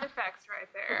 Sound effects right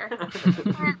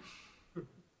there.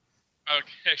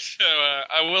 Okay, so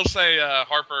I will say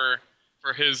Harper,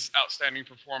 for his outstanding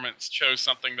performance, chose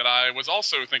something that I was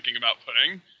also thinking about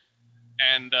putting,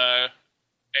 and a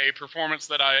performance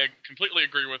that I completely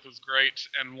agree with was great,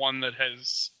 and one that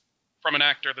has, from an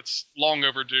actor that's long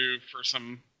overdue for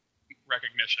some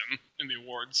recognition in the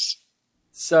awards.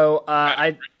 So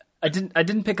I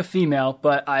didn't pick a female,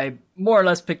 but I more or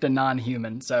less picked a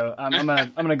non-human. So I'm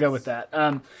gonna go with that.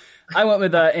 I went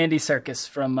with Andy Serkis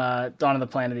from Dawn of the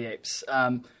Planet of the Apes.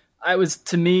 I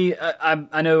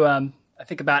know I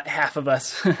think about half of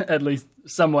us at least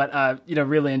somewhat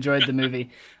really enjoyed the movie,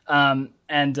 and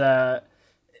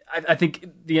I think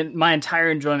my entire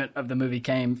enjoyment of the movie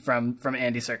came from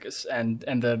Andy Serkis,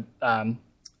 and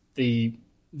the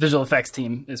visual effects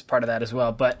team is part of that as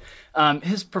well. But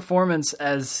his performance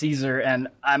as Caesar, and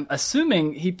I'm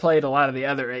assuming he played a lot of the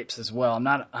other apes as well. I'm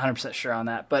not 100% sure on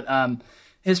that, but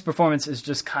his performance is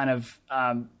just kind of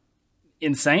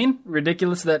insane,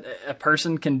 ridiculous that a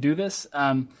person can do this.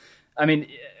 I mean,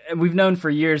 we've known for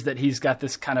years that he's got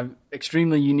this kind of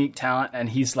extremely unique talent, and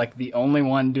he's like the only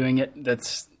one doing it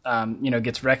that's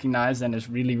gets recognized and is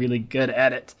really, really good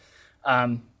at it.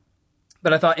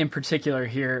 But I thought in particular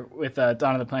here with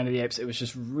Dawn of the Planet of the Apes, it was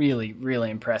just really, really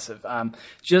impressive.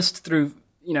 Just through,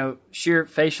 sheer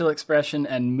facial expression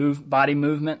and body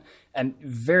movement and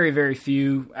very, very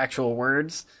few actual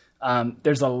words,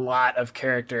 there's a lot of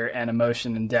character and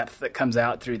emotion and depth that comes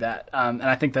out through that. And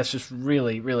I think that's just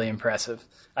really, really impressive.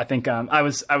 I think I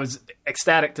was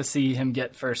ecstatic to see him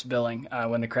get first billing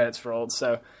when the credits rolled.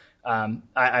 So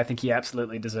I think he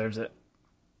absolutely deserves it.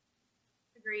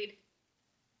 Agreed.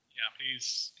 Yeah,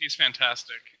 he's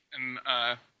fantastic, and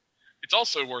It's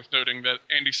also worth noting that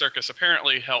Andy Serkis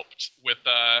apparently helped with,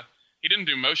 he didn't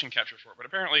do motion capture for it, but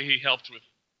apparently he helped with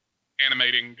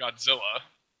animating Godzilla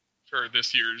for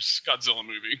this year's Godzilla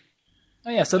movie.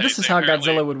 Oh yeah, so this is how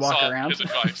Godzilla would walk sought around. His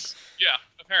advice. Yeah,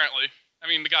 apparently. I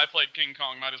mean, the guy played King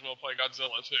Kong, might as well play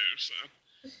Godzilla too, so...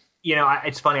 You know,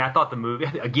 it's funny. I thought the movie,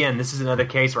 again, this is another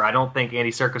case where I don't think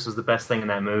Andy Serkis was the best thing in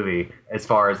that movie as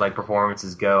far as like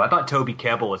performances go. I thought Toby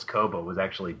Kebbell as Koba was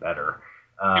actually better.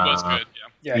 He was good,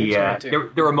 yeah. Yeah,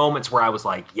 there were moments where I was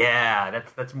like, yeah,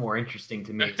 that's more interesting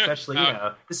to me, especially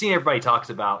the scene everybody talks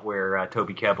about where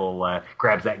Toby Kebbell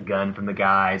grabs that gun from the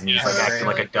guys and he's like acting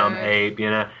like a dumb ape.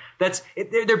 You know,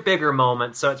 they're bigger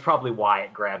moments, so it's probably why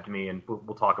it grabbed me, and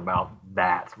we'll talk about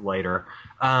that later.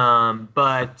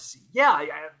 But yeah.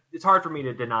 It's hard for me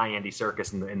to deny Andy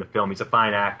Serkis in the film. He's a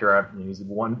fine actor. He's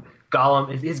one Gollum.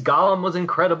 His Gollum was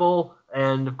incredible,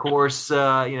 and of course,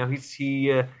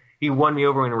 he won me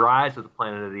over in Rise of the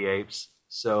Planet of the Apes.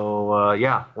 So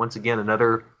yeah, once again,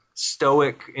 another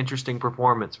stoic, interesting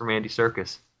performance from Andy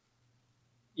Serkis.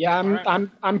 Yeah,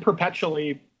 I'm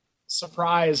perpetually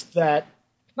surprised that,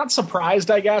 not surprised,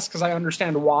 I guess, because I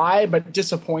understand why, but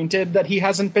disappointed that he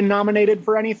hasn't been nominated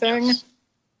for anything. Yes.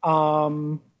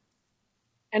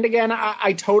 And again,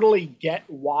 I totally get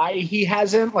why he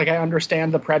hasn't. Like, I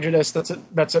understand the prejudice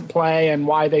that's at play and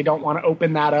why they don't want to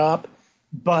open that up.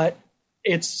 But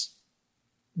it's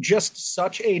just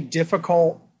such a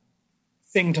difficult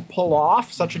thing to pull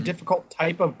off, such a difficult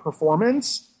type of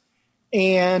performance.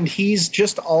 And he's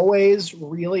just always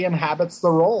really inhabits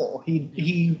the role.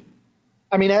 He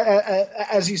I mean,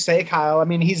 as you say, Kyle, I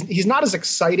mean, he's not as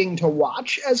exciting to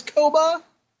watch as Koba,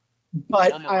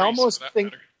 but I almost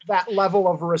think that level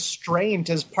of restraint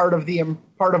is part of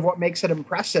what makes it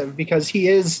impressive, because he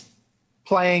is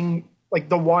playing like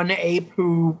the one ape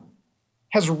who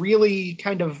has really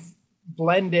kind of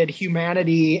blended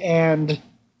humanity and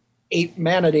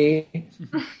ape-manity.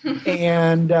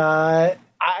 And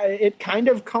it kind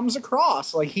of comes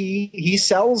across like he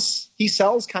sells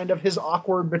kind of his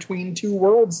awkward between two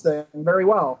worlds thing very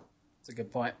well. That's a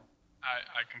good point.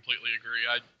 I completely agree.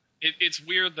 It's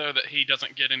weird though that he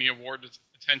doesn't get any award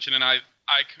attention, and I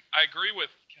agree with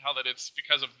Cal that it's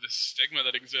because of this stigma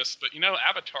that exists. But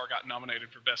Avatar got nominated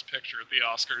for Best Picture at the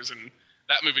Oscars, and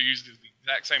that movie uses the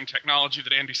exact same technology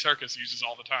that Andy Serkis uses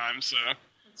all the time. So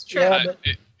It's true. Yeah,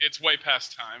 it's way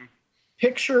past time.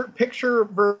 Picture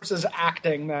versus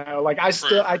acting, though. Like I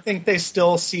think they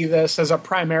still see this as a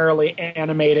primarily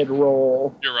animated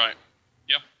role. You're right.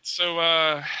 Yep. So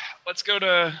let's go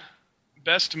to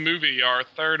Best Movie, our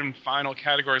third and final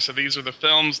category. So these are the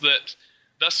films that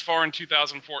thus far in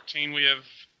 2014 we have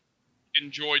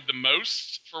enjoyed the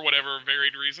most for whatever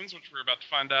varied reasons, which we're about to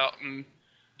find out and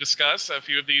discuss. A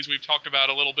few of these we've talked about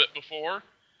a little bit before.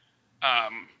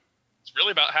 It's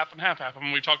really about half and half. Half of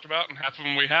them we've talked about and half of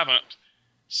them we haven't.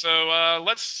 So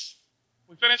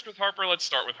we finished with Harper. Let's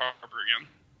start with Harper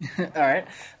again. All right.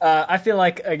 I feel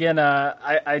like, again,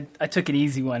 I took an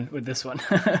easy one with this one.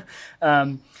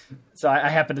 So I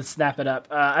happened to snap it up.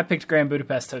 I picked Grand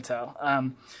Budapest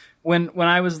Hotel. When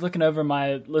I was looking over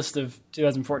my list of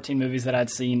 2014 movies that I'd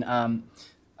seen, I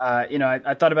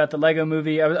thought about the Lego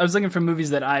Movie. I was looking for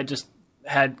movies that I just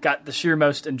had got the sheer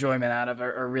most enjoyment out of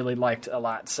or really liked a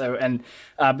lot. So, and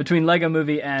between Lego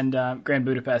Movie and Grand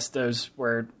Budapest, those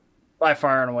were by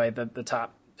far and away the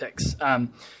top picks.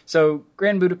 So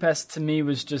Grand Budapest to me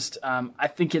was just, I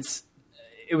think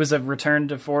it was a return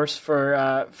to force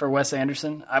for Wes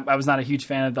Anderson. I was not a huge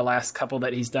fan of the last couple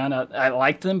that he's done. I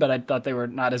liked them, but I thought they were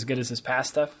not as good as his past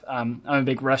stuff. I'm a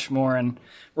big Rushmore and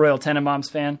Royal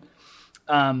Tenenbaums fan.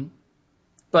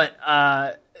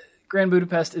 But Grand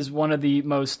Budapest is one of the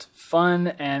most fun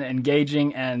and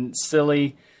engaging and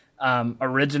silly,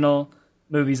 original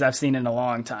movies I've seen in a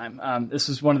long time. This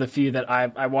was one of the few that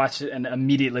I watched it and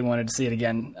immediately wanted to see it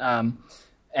again. I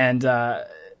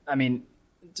mean,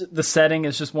 the setting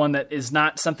is just one that is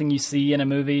not something you see in a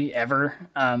movie ever.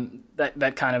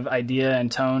 That kind of idea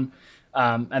and tone,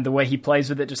 and the way he plays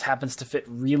with it just happens to fit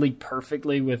really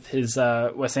perfectly with his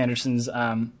Wes Anderson's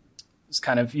his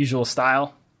kind of usual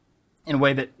style, in a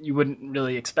way that you wouldn't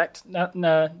really expect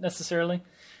necessarily.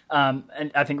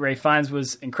 And I think Ralph Fiennes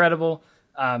was incredible.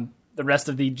 The rest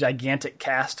of the gigantic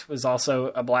cast was also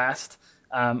a blast.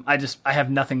 I have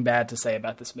nothing bad to say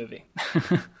about this movie.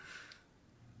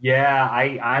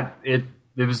 Yeah, it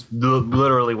was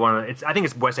literally I think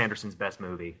it's Wes Anderson's best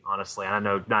movie, honestly. And I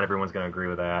know not everyone's going to agree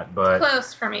with that, but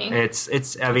close for me. It's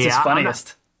his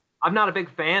funniest. I'm not a big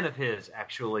fan of his,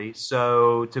 actually.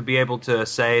 So to be able to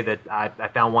say that I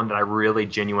found one that I really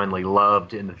genuinely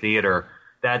loved in the theater,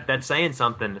 that's saying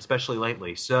something, especially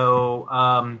lately. So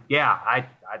yeah, I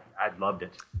loved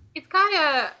it. It's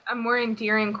got a more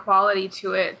endearing quality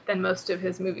to it than most of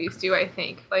his movies do, I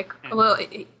think. Like,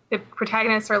 the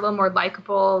protagonists are a little more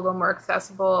likable, a little more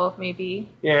accessible, maybe.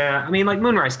 Yeah, I mean, like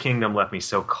Moonrise Kingdom left me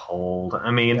so cold. I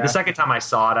mean, the second time I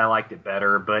saw it, I liked it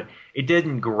better, but it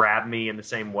didn't grab me in the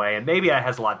same way. And maybe it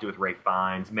has a lot to do with Ralph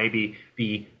Fiennes. Maybe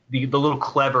the little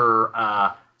clever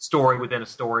story within a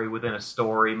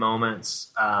story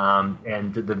moments,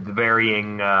 and the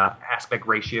varying aspect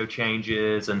ratio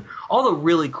changes, and all the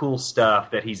really cool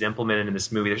stuff that he's implemented in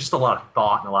this movie. There's just a lot of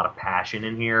thought and a lot of passion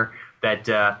in here that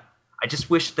I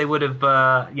just wish they would have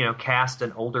cast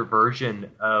an older version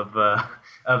of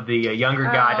the younger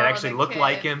guy that actually looked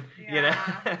like him. Yeah. You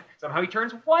know, somehow he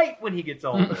turns white when he gets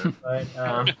older. But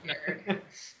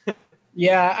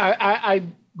Yeah, I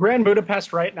Grand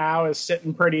Budapest right now is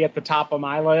sitting pretty at the top of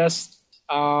my list.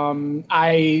 I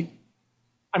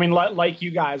mean, like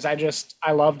you guys,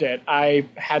 I loved it. I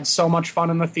had so much fun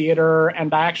in the theater,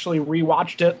 and I actually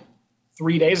rewatched it 4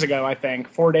 days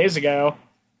ago,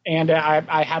 and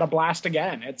I had a blast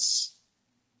again.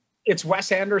 It's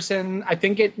Wes Anderson. I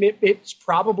think it's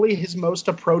probably his most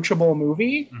approachable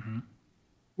movie,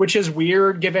 which is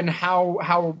weird given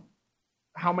how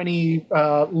many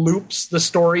loops the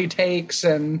story takes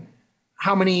and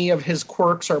how many of his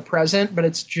quirks are present, but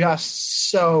it's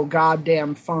just so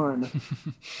goddamn fun.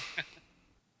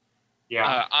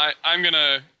 yeah, I'm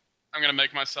gonna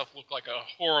make myself look like a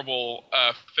horrible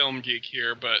film geek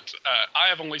here, but I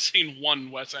have only seen one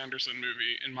Wes Anderson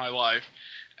movie in my life,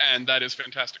 and that is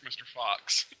Fantastic Mr.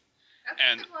 Fox.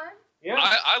 That's a good one. yeah.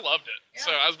 I loved it. Yeah.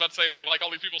 So I was about to say, like all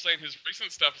these people saying his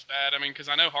recent stuff is bad. I mean, because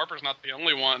I know Harper's not the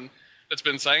only one that's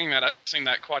been saying that. I've seen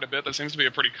that quite a bit. That seems to be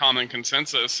a pretty common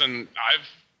consensus. And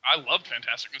I loved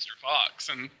Fantastic Mr. Fox,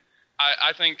 and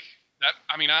I think that,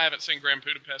 I mean, I haven't seen Grand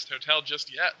Budapest Hotel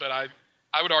just yet, but I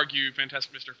would argue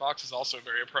Fantastic Mr. Fox is also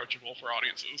very approachable for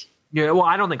audiences. Yeah, well,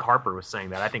 I don't think Harper was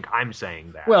saying that. I think I'm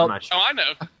saying that. Well- I'm not sure. Oh,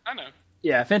 I know.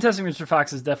 Yeah, Fantastic Mr.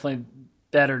 Fox is definitely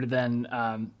better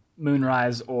than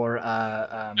Moonrise or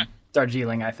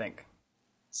Darjeeling, I think.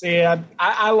 See,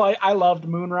 I loved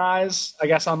Moonrise. I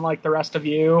guess unlike the rest of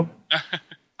you,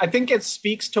 I think it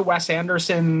speaks to Wes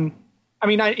Anderson. I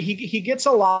mean, he gets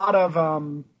a lot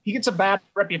of he gets a bad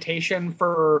reputation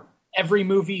for every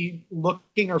movie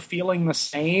looking or feeling the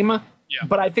same. Yeah.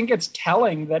 But I think it's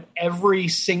telling that every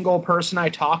single person I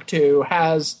talk to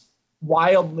has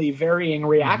wildly varying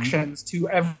reactions to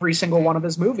every single one of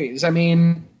his movies. I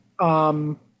mean,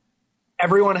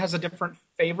 everyone has a different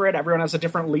favorite. Everyone has a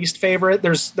different least favorite.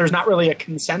 There's not really a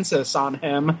consensus on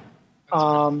him.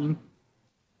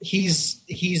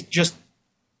 He's just,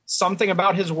 something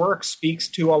about his work speaks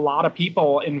to a lot of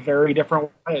people in very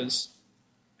different ways.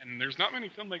 And there's not many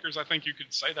filmmakers I think you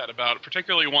could say that about,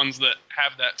 particularly ones that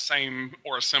have that same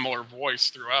or a similar voice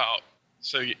throughout.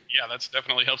 So yeah, that's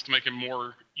definitely helps to make him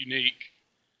more unique.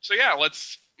 So yeah,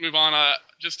 let's move on.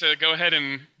 Just to go ahead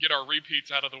and get our repeats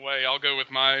out of the way, I'll go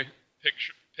with my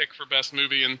pick for best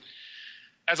movie. And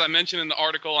as I mentioned in the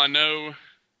article, I know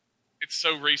it's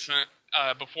so recent.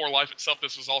 Before Life Itself,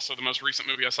 this was also the most recent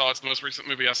movie I saw. It's the most recent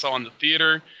movie I saw in the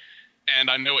theater. And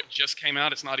I know it just came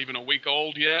out. It's not even a week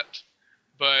old yet.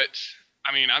 But,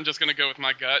 I mean, I'm just going to go with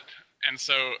my gut. And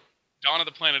so Dawn of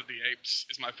the Planet of the Apes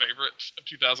is my favorite of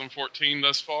 2014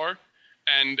 thus far.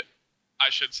 And I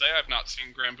should say I've not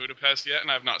seen Grand Budapest yet,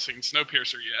 and I've not seen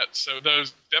Snowpiercer yet. So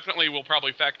those definitely will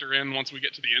probably factor in once we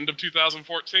get to the end of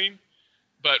 2014.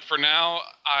 But for now,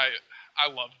 I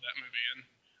loved that movie. And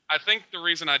I think the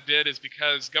reason I did is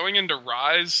because going into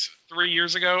Rise 3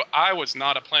 years ago, I was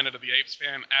not a Planet of the Apes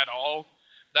fan at all.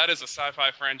 That is a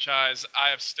sci-fi franchise I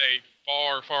have stayed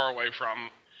far, far away from.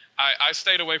 I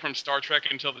stayed away from Star Trek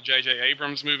until the J.J.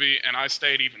 Abrams movie, and I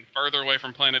stayed even further away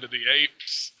from Planet of the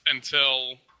Apes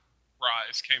until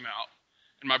Rise came out.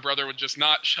 And my brother would just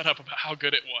not shut up about how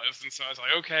good it was. And so I was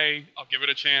like, okay, I'll give it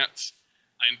a chance.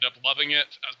 I ended up loving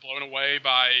it. I was blown away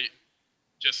by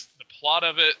just the plot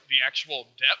of it, the actual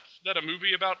depth that a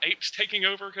movie about apes taking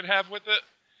over could have with it,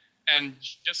 and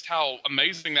just how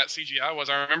amazing that CGI was.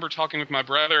 I remember talking with my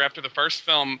brother after the first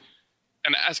film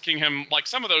and asking him, like,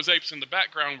 some of those apes in the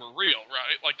background were real,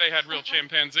 right? Like, they had real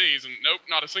chimpanzees, and nope,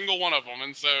 not a single one of them.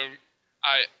 And so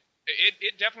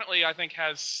it definitely, I think,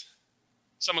 has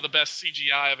some of the best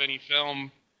CGI of any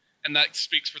film, and that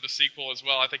speaks for the sequel as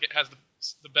well. I think it has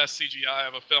the best CGI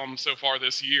of a film so far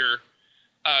this year,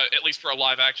 at least for a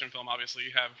live-action film. Obviously,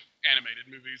 you have animated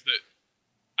movies that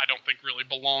I don't think really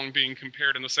belong being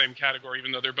compared in the same category,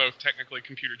 even though they're both technically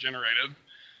computer-generated.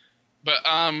 But,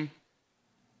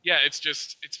 yeah, it's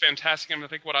fantastic, and I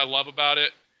think what I love about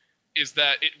it is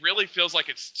that it really feels like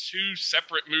it's two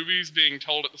separate movies being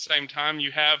told at the same time.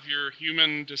 You have your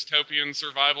human dystopian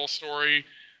survival story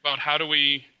about how do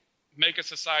we make a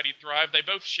society thrive. They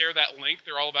both share that link.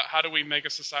 They're all about how do we make a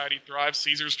society thrive.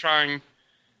 Caesar's trying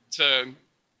to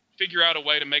figure out a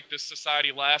way to make this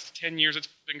society last. 10 years it's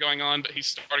been going on, but he's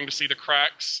starting to see the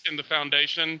cracks in the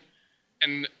foundation.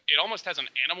 And it almost has an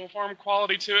Animal Farm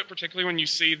quality to it, particularly when you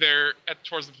see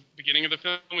towards the beginning of the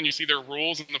film, when you see their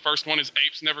rules. And the first one is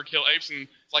apes never kill apes, and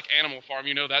it's like Animal Farm.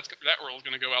 You know that rule is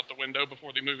going to go out the window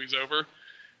before the movie's over.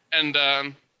 And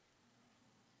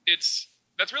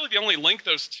that's really the only link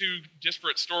those two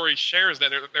disparate stories share, is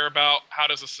that they're about how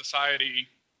does a society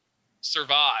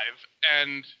survive.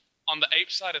 And on the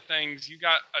ape side of things, you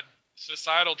got a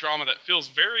societal drama that feels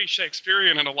very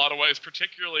Shakespearean in a lot of ways,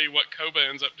 particularly what Koba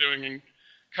ends up doing. And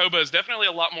Koba is definitely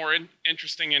a lot more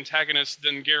interesting antagonist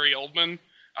than Gary Oldman.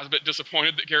 I was a bit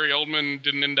disappointed that Gary Oldman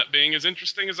didn't end up being as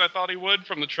interesting as I thought he would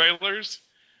from the trailers.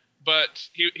 But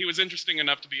he was interesting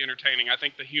enough to be entertaining. I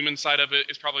think the human side of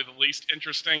it is probably the least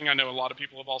interesting. I know a lot of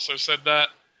people have also said that.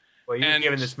 Well, you're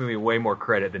giving this movie way more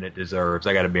credit than it deserves.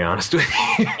 I got to be honest with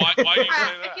you. Why do you say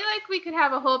that? I feel like we could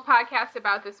have a whole podcast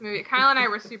about this movie. Kyle and I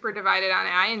were super divided on it.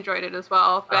 I enjoyed it as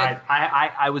well. But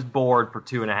I was bored for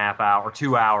 2.5 hours,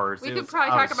 2 hours. We could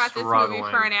probably talk about this movie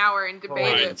for an hour and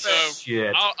debate it. But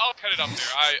shit. I'll cut it up there.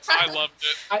 I loved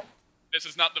it. This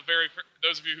is not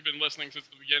those of you who've been listening since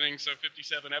the beginning, so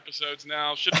 57 episodes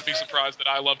now, shouldn't be surprised that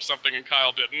I loved something and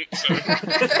Kyle didn't. So.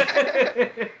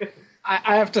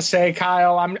 I have to say,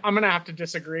 Kyle, I'm going to have to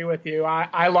disagree with you.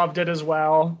 I loved it as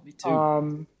well. Me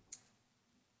too.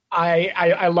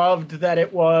 I loved that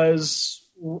it was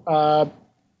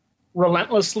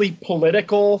relentlessly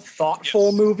political,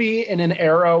 thoughtful movie in an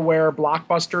era where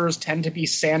blockbusters tend to be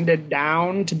sanded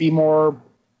down to be more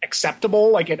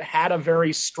acceptable. Like, it had a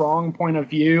very strong point of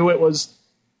view. It was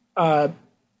the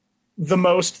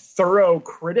most thorough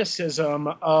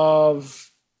criticism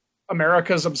of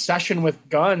America's obsession with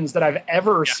guns that I've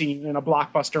ever seen in a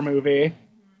blockbuster movie.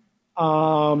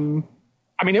 I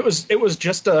mean, it was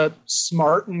just a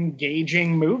smart,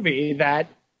 engaging movie that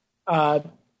I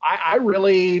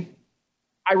really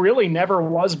never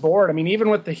was bored. I mean,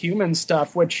 even with the human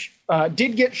stuff, which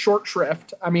did get short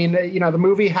shrift. I mean, the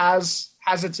movie has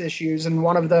its issues, and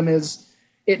one of them is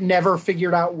it never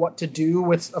figured out what to do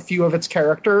with a few of its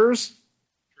characters.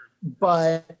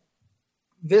 But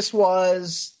this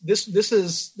is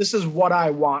what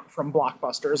I want from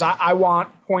blockbusters. I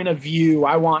want point of view.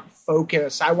 I want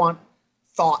focus. I want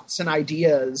thoughts and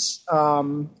ideas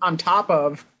on top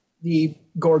of the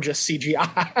gorgeous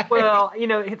CGI. Well,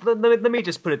 let me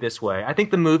just put it this way. I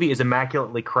think the movie is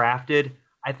immaculately crafted.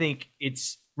 I think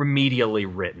it's remedially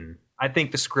written. I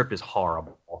think the script is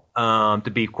horrible,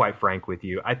 to be quite frank with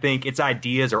you. I think its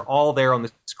ideas are all there on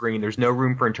the screen. There's no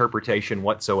room for interpretation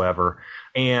whatsoever.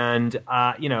 And,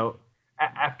 after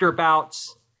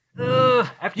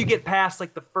you get past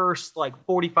like the first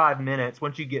 45 minutes,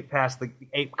 once you get past the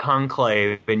ape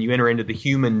conclave and you enter into the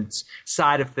humans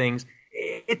side of things,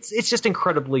 it's just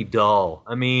incredibly dull.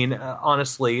 I mean,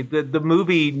 honestly, the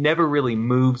movie never really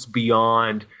moves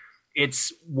beyond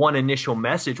its one initial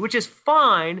message, which is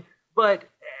fine. But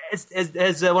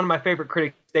as one of my favorite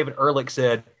critics, David Ehrlich,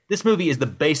 said, this movie is the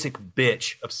basic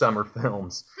bitch of summer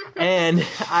films. And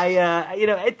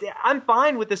I'm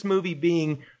fine with this movie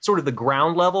being sort of the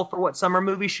ground level for what summer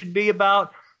movies should be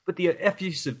about. But the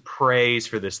effusive praise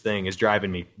for this thing is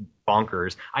driving me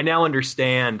bonkers. I now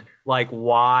understand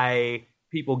why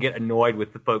people get annoyed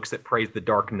with the folks that praise The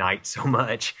Dark Knight so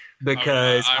much,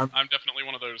 because I'm definitely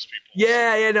one of those people.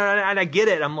 Yeah, no, and I get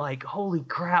it. I'm like, holy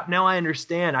crap! Now I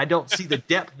understand. I don't see the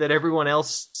depth that everyone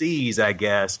else sees, I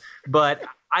guess, but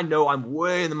I know I'm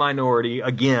way in the minority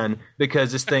again,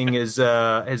 because this thing is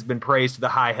has been praised to the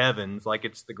high heavens, like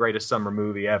it's the greatest summer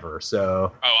movie ever.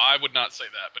 So, I would not say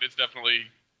that, but it's definitely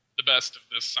the best of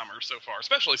this summer so far,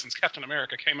 especially since Captain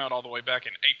America came out all the way back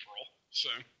in April. So.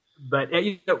 But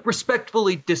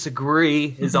respectfully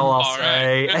disagree is all I'll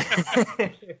say. Right.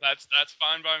 That's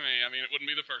fine by me. I mean, it wouldn't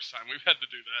be the first time we've had to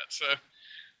do that. So,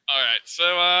 all right. So,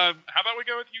 how about we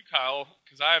go with you, Kyle?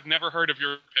 Because I have never heard of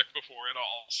your pick before at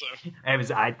all. So,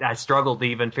 I struggled to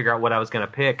even figure out what I was going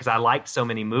to pick because I liked so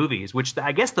many movies. Which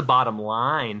I guess the bottom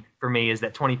line for me is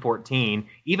that 2014,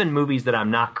 even movies that I'm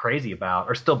not crazy about,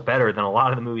 are still better than a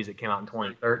lot of the movies that came out in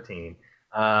 2013.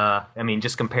 I mean,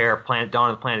 just compare Dawn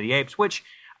of the Planet of the Apes, which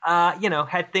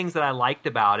had things that I liked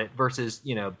about it versus,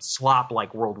 slop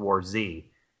like World War Z,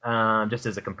 just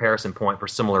as a comparison point for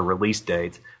similar release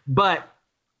dates. But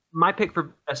my pick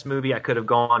for best movie, I could have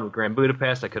gone with Grand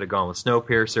Budapest. I could have gone with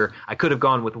Snowpiercer. I could have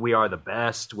gone with We Are the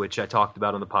Best, which I talked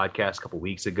about on the podcast a couple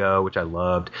weeks ago, which I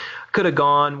loved. Could have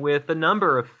gone with a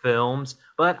number of films,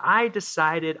 but I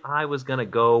decided I was going to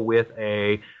go with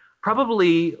a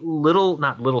probably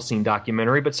not little scene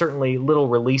documentary, but certainly little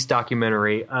release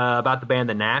documentary about the band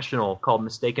The National called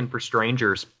Mistaken for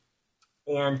Strangers.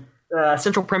 And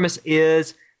central premise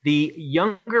is the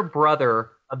younger brother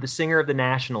of the singer of The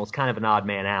National is kind of an odd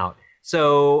man out.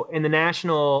 So in The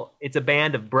National, it's a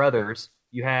band of brothers.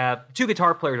 You have two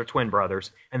guitar players are twin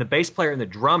brothers, and the bass player and the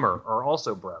drummer are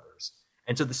also brothers.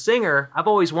 And so the singer, I've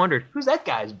always wondered, who's that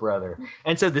guy's brother?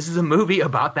 And so this is a movie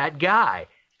about that guy.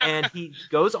 And he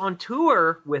goes on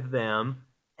tour with them,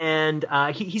 and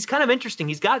he's kind of interesting.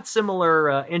 He's got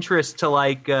similar interests to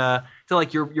like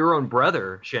your own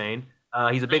brother, Shane.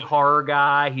 He's a big horror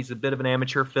guy. He's a bit of an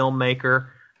amateur filmmaker.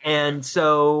 And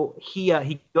so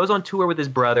he goes on tour with his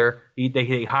brother.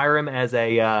 They hire him as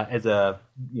a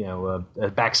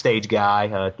backstage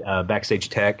guy, a backstage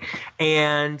tech,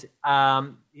 and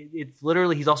it's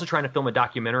literally he's also trying to film a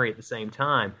documentary at the same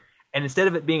time. And instead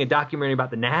of it being a documentary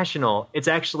about The National, it's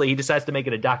actually he decides to make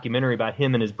it a documentary about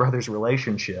him and his brother's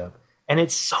relationship. And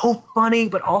it's so funny,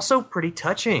 but also pretty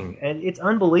touching, and it's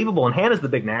unbelievable. And Hannah's the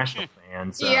big National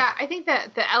fan. So. Yeah, I think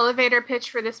that the elevator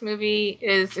pitch for this movie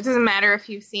is, it doesn't matter if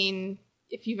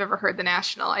you've ever heard The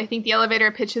National. I think the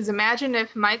elevator pitch is, imagine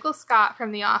if Michael Scott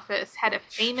from The Office had a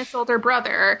famous older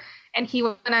brother, and he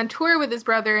went on tour with his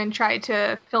brother and tried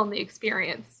to film the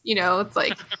experience. You know, it's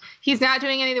like he's not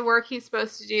doing any of the work he's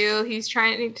supposed to do. He's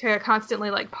trying to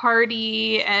constantly like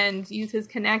party and use his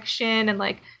connection and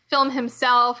like film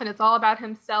himself, and it's all about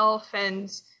himself,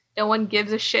 and no one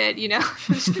gives a shit, you know?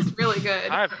 It's just really good.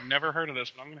 I've never heard of this,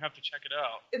 but I'm going to have to check it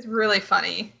out. It's really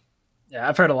funny. Yeah,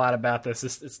 I've heard a lot about this.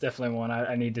 It's definitely one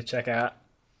I need to check out.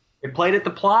 It played at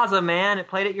the Plaza, man. It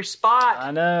played at your spot.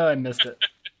 I know, I missed it.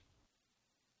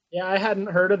 Yeah, I hadn't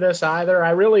heard of this either. I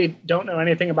really don't know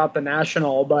anything about The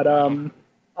National, but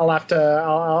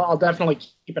I'll definitely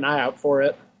keep an eye out for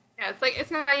it. Yeah, it's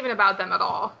not even about them at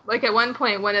all. Like at one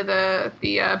point, one of the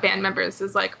band members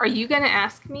is like, "Are you going to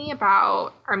ask me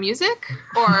about our music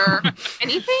or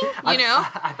anything?" You know?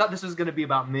 I thought this was going to be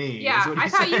about me. Yeah, I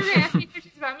thought you were going to ask me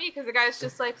questions about me, because the guy's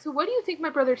just like, "So what do you think my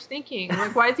brother's thinking?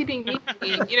 Like, why is he being mean to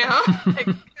me?" You know? Like,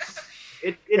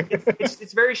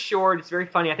 it's very short. It's very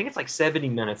funny. I think it's like 70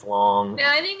 minutes long. Yeah,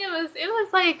 I think it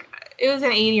was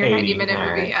an 80 or 90 minute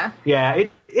movie. Yeah. Yeah,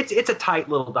 it's a tight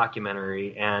little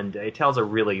documentary, and it tells a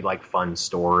really like fun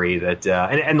story that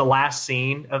and the last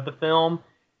scene of the film,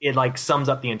 it like sums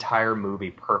up the entire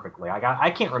movie perfectly. I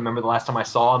can't remember the last time I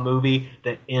saw a movie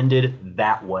that ended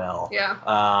that well.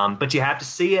 Yeah. But you have to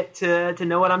see it to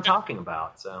know what I'm talking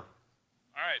about. So. All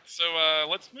right, so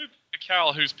let's move to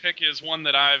Cal, whose pick is one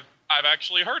that I've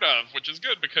actually heard of, which is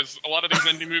good, because a lot of these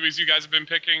indie movies you guys have been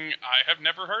picking I have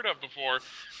never heard of before,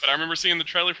 but I remember seeing the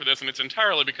trailer for this, and it's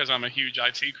entirely because I'm a huge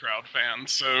IT Crowd fan.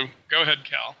 So go ahead,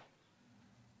 Cal.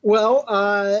 Well,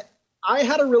 I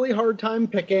had a really hard time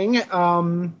picking. I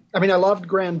loved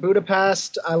Grand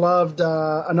Budapest. I loved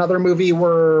another movie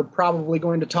we're probably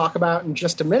going to talk about in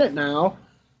just a minute now.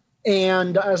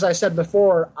 And as I said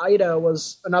before, Ida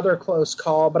was another close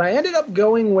call, but I ended up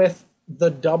going with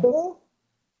The Double,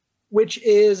 which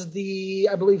is the,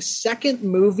 I believe, second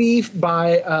movie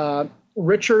by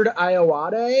Richard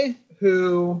Ayoade,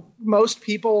 who most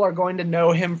people are going to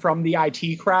know him from the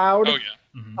IT Crowd. Oh, yeah.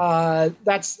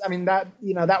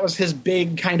 Mm-hmm. That was his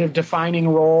big kind of defining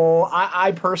role.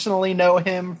 I personally know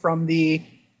him from the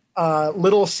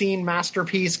little scene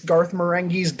masterpiece Garth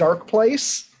Marenghi's Dark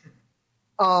Place.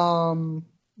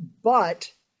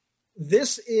 But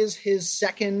this is his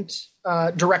second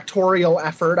directorial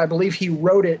effort. I believe he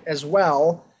wrote it as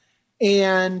well.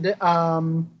 And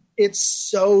it's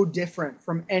so different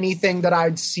from anything that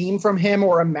I'd seen from him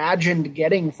or imagined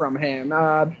getting from him.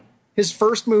 His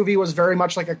first movie was very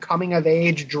much like a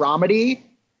coming-of-age dramedy,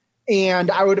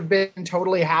 and I would have been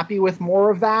totally happy with more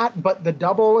of that. But The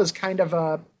Double is kind of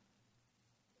a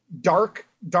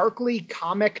darkly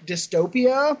comic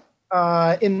dystopia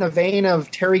in the vein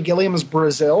of Terry Gilliam's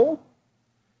Brazil.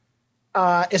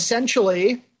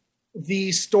 Essentially,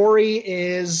 the story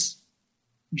is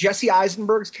Jesse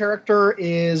Eisenberg's character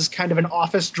is kind of an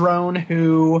office drone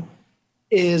who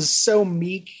is so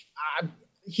meek.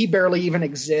 He barely even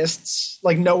exists.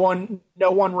 Like no one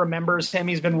remembers him.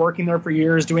 He's been working there for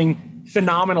years doing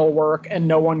phenomenal work, and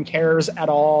no one cares at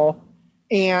all.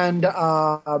 And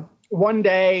one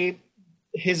day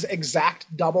his exact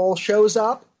double shows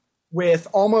up with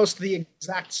almost the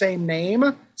exact same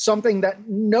name, something that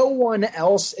no one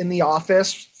else in the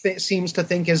office seems to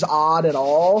think is odd at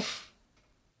all.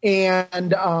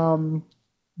 And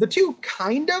the two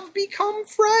kind of become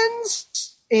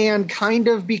friends and kind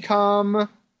of become...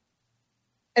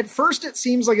 At first, it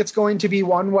seems like it's going to be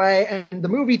one way, and the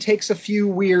movie takes a few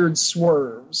weird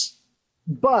swerves.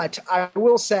 But I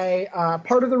will say,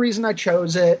 part of the reason I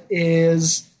chose it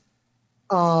is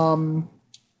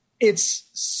it's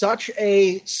such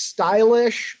a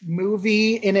stylish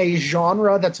movie in a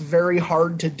genre that's very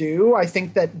hard to do. I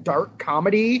think that dark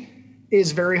comedy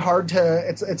is very hard to...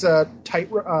 It's a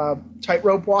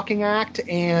tightrope walking act,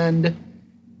 and...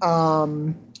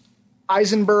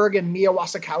 Eisenberg and Mia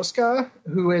Wasikowska,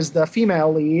 who is the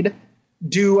female lead,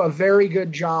 do a very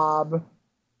good job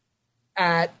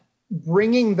at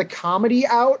bringing the comedy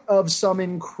out of some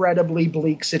incredibly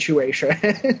bleak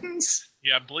situations.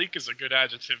 Yeah, bleak is a good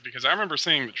adjective, because I remember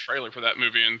seeing the trailer for that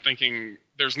movie and thinking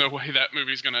there's no way that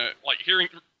movie's going to... Like,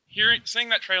 seeing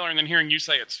that trailer and then hearing you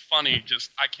say it's funny,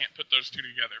 just, I can't put those two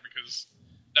together, because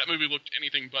that movie looked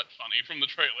anything but funny from the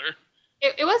trailer.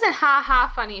 It wasn't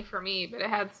ha-ha funny for me, but it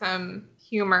had some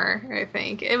humor, I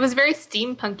think. It was very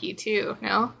steampunky, too,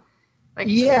 no? Like,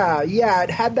 yeah, it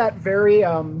had that very...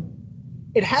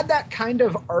 it had that kind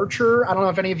of Archer... I don't know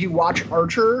if any of you watch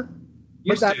Archer.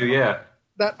 Used to, yeah.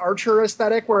 That Archer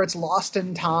aesthetic where it's lost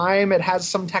in time. It has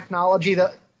some technology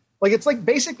that... Like, it's like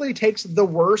basically takes the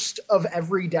worst of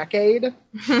every decade,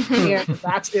 and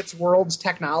that's its world's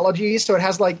technology. So it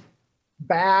has, like,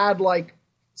 bad, like...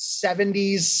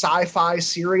 70s sci-fi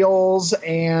serials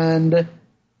and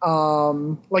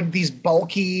like these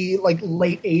bulky like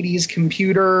late 80s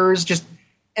computers. Just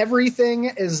everything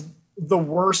is the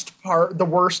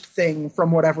worst thing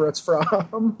from whatever it's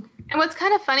from. And what's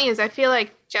kind of funny is I feel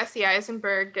like Jesse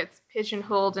Eisenberg gets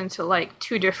pigeonholed into like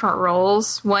two different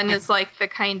roles. One is like the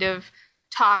kind of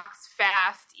talks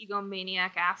fast,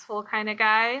 egomaniac asshole kind of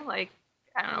guy, like,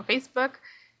 I don't know, Facebook.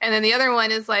 And then the other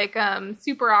one is like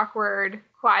super awkward,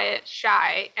 quiet,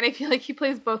 shy. And I feel like he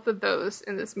plays both of those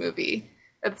in this movie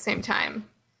at the same time.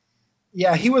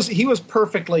 Yeah, he was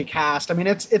perfectly cast. I mean,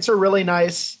 it's a really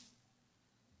nice,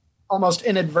 almost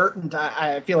inadvertent,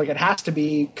 I feel like it has to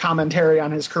be, commentary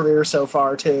on his career so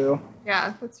far, too.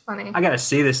 Yeah, that's funny. I gotta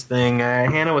see this thing.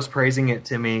 Hannah was praising it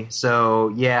to me. So,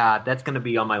 yeah, that's going to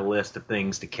be on my list of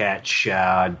things to catch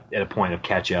at a point of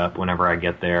catch-up whenever I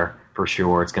get there. For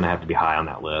sure, it's going to have to be high on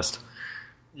that list.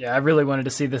 Yeah, I really wanted to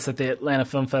see this at the Atlanta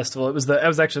Film Festival. It was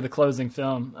actually the closing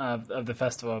film of the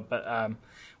festival, but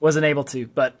wasn't able to.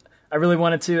 But I really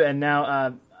wanted to, and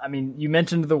now, I mean, you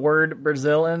mentioned the word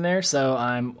Brazil in there, so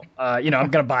I'm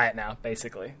going to buy it now,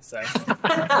 basically. So.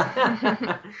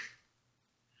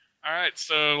 All right,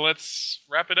 so let's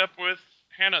wrap it up with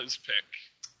Hannah's pick.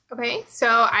 Okay, so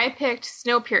I picked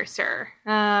Snowpiercer.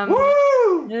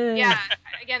 Woo! Yeah,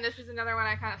 again, this is another one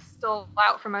I kind of stole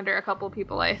out from under a couple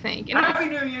people, I think. And Happy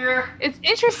New Year! It's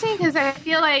interesting because I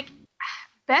feel like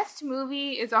best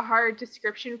movie is a hard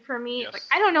description for me. Yes. Like,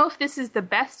 I don't know if this is the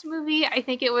best movie. I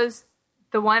think it was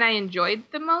the one I enjoyed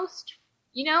the most,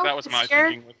 That was my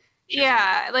year. thinking.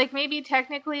 Yeah, like maybe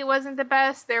technically it wasn't the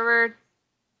best. There were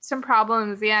some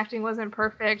problems. The acting wasn't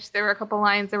perfect. There were a couple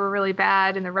lines that were really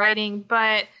bad in the writing,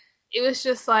 but it was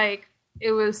just like,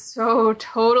 it was so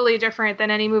totally different than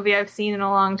any movie I've seen in a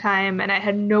long time, and I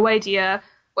had no idea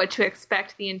what to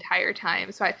expect the entire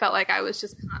time. So I felt like I was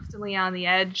just constantly on the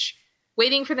edge,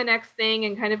 waiting for the next thing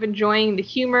and kind of enjoying the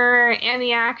humor and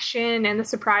the action and the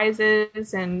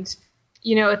surprises. And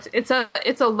it's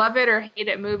a love it or hate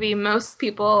it movie. Most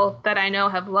people that I know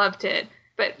have loved it,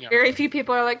 but very few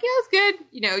people are like, yeah, it's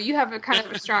good. You have a kind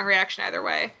of a strong reaction either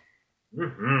way.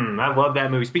 Mm-hmm. I love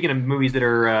that movie. Speaking of movies that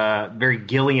are very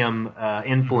Gilliam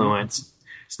influenced,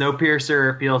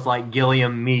 Snowpiercer feels like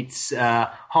Gilliam meets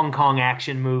Hong Kong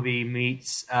action movie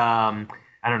meets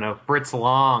I don't know, Fritz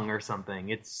Lang or something.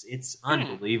 It's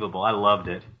unbelievable. I loved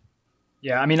it.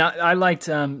 Yeah, I mean, I liked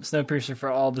Snowpiercer for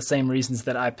all the same reasons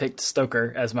that I picked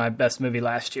Stoker as my best movie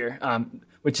last year,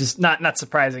 which is not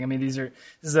surprising. I mean, this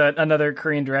is another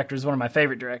Korean director, is one of my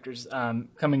favorite directors,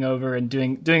 coming over and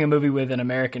doing a movie with an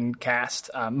American cast,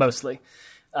 mostly.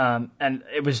 And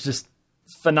it was just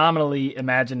phenomenally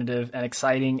imaginative and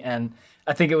exciting, and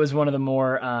I think it was one of the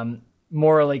more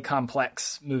morally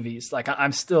complex movies. Like,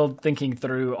 I'm still thinking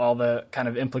through all the kind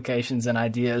of implications and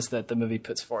ideas that the movie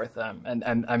puts forth.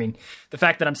 And I mean, the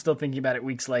fact that I'm still thinking about it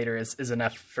weeks later is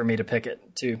enough for me to pick it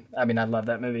too. I mean, I love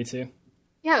that movie too.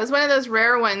 Yeah, it was one of those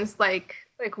rare ones, like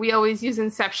we always use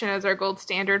Inception as our gold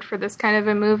standard for this kind of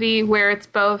a movie, where it's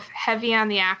both heavy on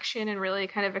the action and really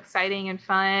kind of exciting and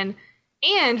fun,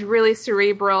 and really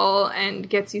cerebral and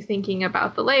gets you thinking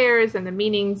about the layers and the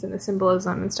meanings and the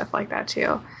symbolism and stuff like that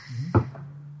too.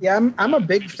 Yeah, I'm a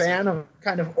big fan of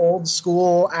kind of old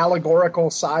school allegorical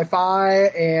sci-fi,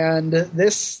 and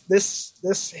this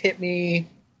hit me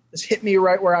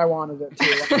right where I wanted it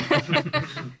to.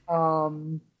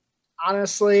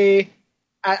 Honestly,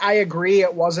 I agree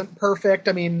it wasn't perfect.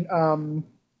 I mean,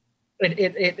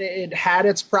 it had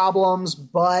its problems,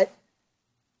 but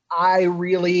I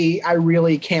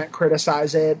really can't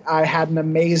criticize it. I had an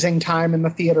amazing time in the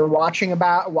theater watching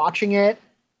it.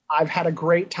 I've had a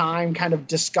great time kind of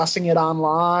discussing it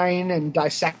online and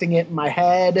dissecting it in my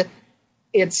head.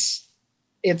 It's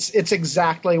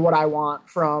exactly what I want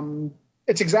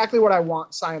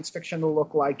science fiction to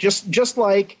look like. Just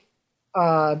like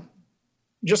Dawn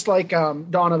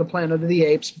of the Planet of the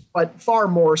Apes, but far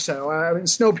more so. I mean,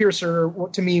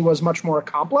 Snowpiercer to me was much more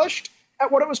accomplished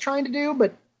at what it was trying to do,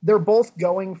 but they're both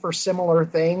going for similar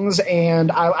things,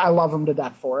 and I love them to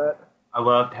death for it. I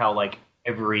loved how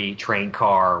every train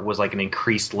car was like an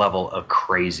increased level of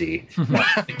crazy.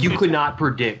 You could not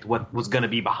predict what was going to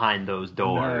be behind those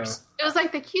doors. It was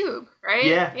like the Cube, right?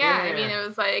 Yeah. I mean, it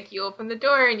was like you open the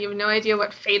door and you have no idea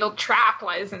what fatal trap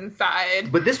lies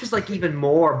inside. But this was even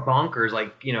more bonkers.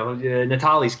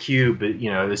 Natalie's Cube,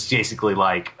 it's basically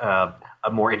like a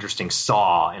more interesting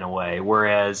Saw in a way,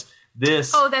 whereas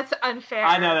this... Oh, that's unfair.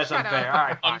 I know that's unfair. All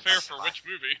right, unfair for which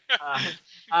movie?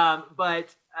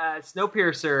 But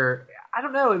Snowpiercer, I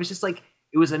don't know. It was just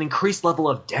it was an increased level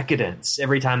of decadence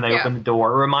every time they opened the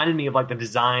door. It reminded me of the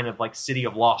design of City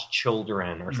of Lost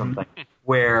Children or something,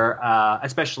 where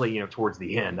especially towards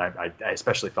the end, I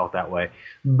especially felt that way.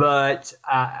 But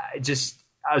I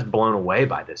was blown away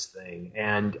by this thing,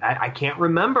 and I can't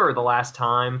remember the last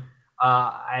time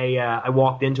I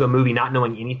walked into a movie not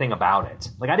knowing anything about it.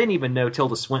 I didn't even know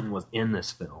Tilda Swinton was in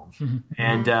this film,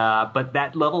 and but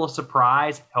that level of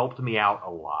surprise helped me out a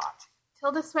lot.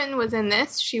 Tilda Swinton was in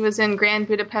this. She was in Grand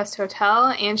Budapest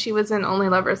Hotel, and she was in Only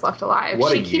Lovers Left Alive.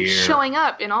 She keeps showing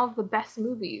up in all of the best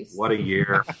movies. What a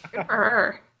year. Good for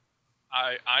her.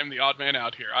 I'm the odd man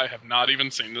out here. I have not even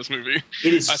seen this movie.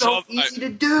 It is so easy to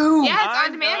do. Yeah, it's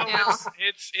on demand now.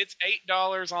 It's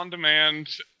 $8 on demand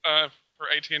for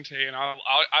AT&T, and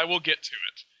I will get to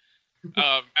it.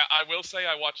 I will say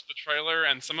I watched the trailer,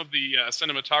 and some of the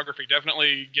cinematography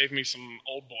definitely gave me some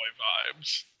Old Boy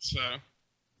vibes. So.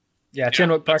 Yeah,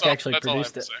 Chinwook Park actually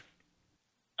produced it.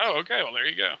 Oh, okay. Well, there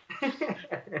you go.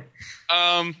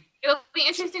 It'll be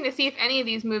interesting to see if any of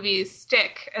these movies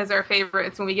stick as our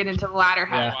favorites when we get into the latter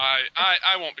half.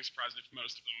 I won't be surprised if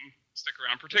most of them stick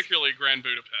around, particularly Grand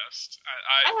Budapest.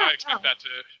 I expect that to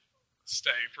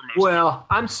stay for most. Well,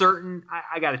 I'm certain.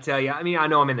 I got to tell you. I mean, I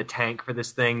know I'm in the tank for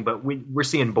this thing, but we're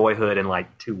seeing Boyhood in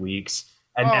 2 weeks,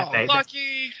 and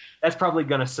lucky. That's probably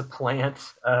going to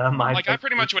supplant my. I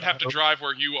pretty much would have to drive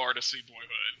where you are to see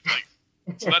Boyhood.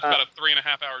 So that's about a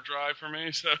 3.5-hour drive for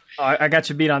me. So I got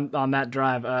you beat on that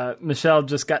drive. Michelle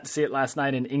just got to see it last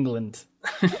night in England.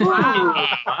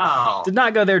 Wow! Did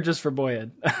not go there just for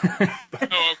Boyhood. Okay.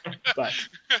 But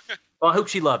well, I hope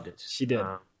she loved it. She did.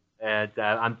 And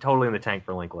I'm totally in the tank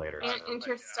for Linklater. And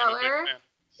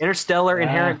Interstellar,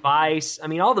 Inherent Vice. I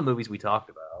mean, all the movies we talked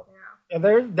about.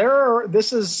 Yeah,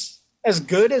 this is as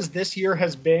good as this year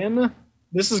has been.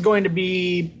 This is going to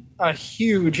be a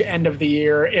huge end of the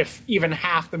year if even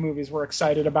half the movies we're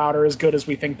excited about are as good as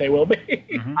we think they will be.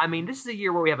 Mm-hmm. I mean, this is a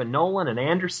year where we have a Nolan, an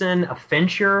Anderson, a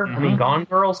Fincher. Mm-hmm. I mean, Gone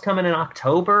Girl's coming in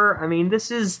October. I mean, this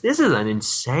is an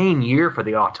insane year for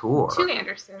the auteur. 2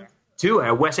 Andersons.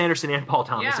 2 Wes Anderson and Paul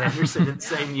Thomas Anderson in the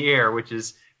same year, which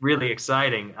is really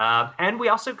exciting. And we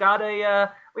also got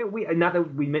we not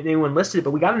that we met anyone listed,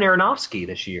 but we got an Aronofsky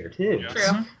this year too. Yes.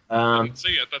 True. I didn't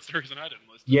see it. That's the reason I didn't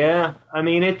list it. Yeah, I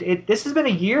mean, this has been a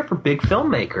year for big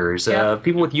filmmakers,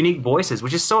 people with unique voices,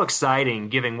 which is so exciting,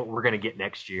 given what we're going to get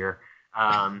next year,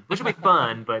 which will be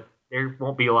fun. But there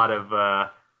won't be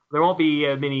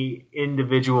many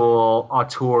individual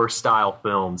auteur style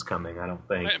films coming. I don't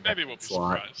think. Maybe we'll be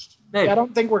surprised. Yeah, I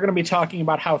don't think we're going to be talking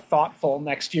about how thoughtful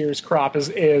next year's crop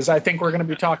is. I think we're going to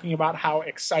be talking about how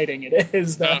exciting it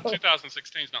is, though.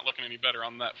 2016 is not looking any better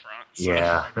on that front. So.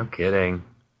 Yeah, no kidding.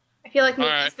 I feel like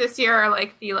movies this year are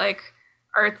the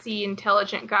artsy,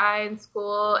 intelligent guy in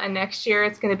school, and next year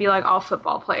it's going to be all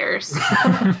football players.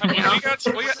 We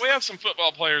have some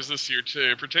football players this year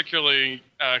too, particularly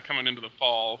coming into the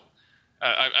fall.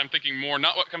 I'm thinking more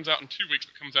not what comes out in 2 weeks,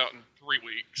 but comes out in 3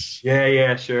 weeks.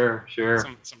 Yeah, sure.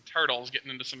 Some turtles getting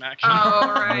into some action.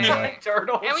 Oh, right.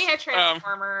 Turtles. And we had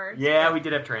Transformers. We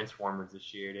did have Transformers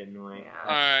this year, didn't we? Yeah.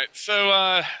 All right,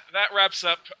 so that wraps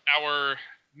up our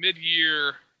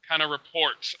mid-year kind of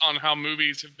report on how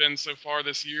movies have been so far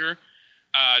this year.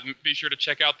 Be sure to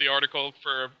check out the article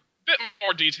for a bit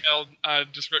more detailed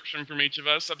description from each of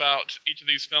us about each of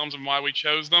these films and why we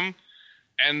chose them.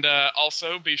 And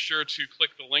also be sure to click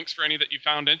the links for any that you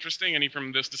found interesting, any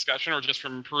from this discussion or just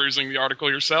from perusing the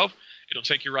article yourself. It'll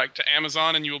take you right to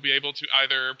Amazon, and you will be able to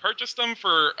either purchase them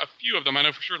for a few of them. I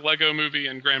know for sure Lego Movie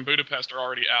and Grand Budapest are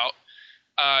already out.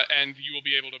 And you will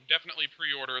be able to definitely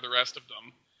pre-order the rest of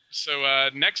them. So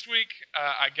next week,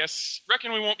 I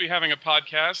reckon we won't be having a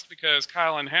podcast because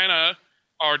Kyle and Hannah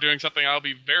are doing something I'll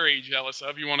be very jealous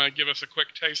of. You want to give us a quick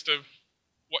taste of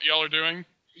what y'all are doing?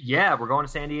 Yeah, we're going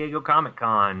to San Diego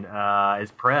Comic-Con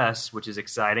as press, which is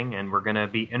exciting, and we're going to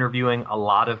be interviewing a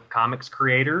lot of comics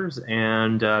creators,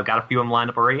 and got a few of them lined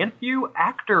up already, and a few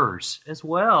actors as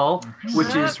well,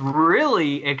 which is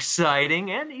really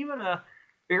exciting, and even a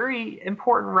very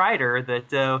important writer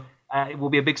that will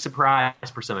be a big surprise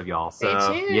for some of y'all.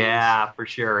 So yeah, for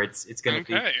sure, it's going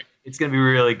to be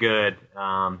really good.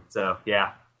 So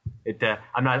yeah.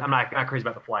 I'm not crazy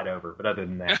about the flight over, but other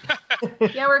than that,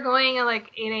 yeah, we're going at like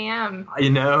 8 a.m.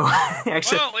 You know,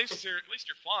 actually, well, at least you're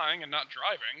flying and not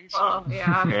driving. So. Oh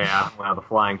yeah, yeah. Well, the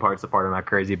flying part's the part I'm not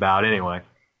crazy about, anyway.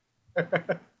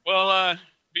 Well,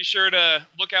 be sure to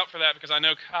look out for that because I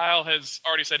know Kyle has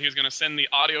already said he was going to send the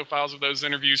audio files of those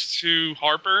interviews to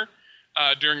Harper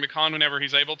during the con whenever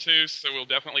he's able to. So we'll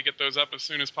definitely get those up as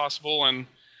soon as possible, and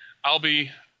I'll be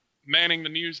manning the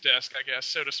news desk, I guess,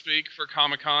 so to speak, for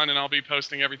Comic-Con, and I'll be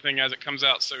posting everything as it comes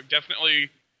out. So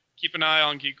definitely keep an eye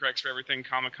on Geekrex for everything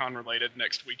Comic-Con related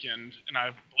next weekend. And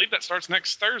I believe that starts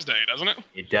next Thursday, doesn't it?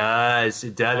 It does.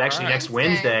 Actually, next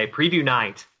Wednesday, preview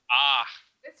night.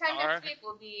 This time next week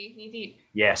we'll be knee-deep.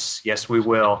 Yes, we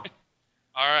will.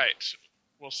 All right.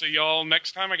 We'll see y'all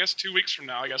next time, I guess 2 weeks from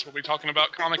now. I guess we'll be talking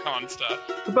about Comic-Con stuff.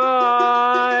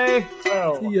 Bye!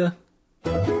 See ya.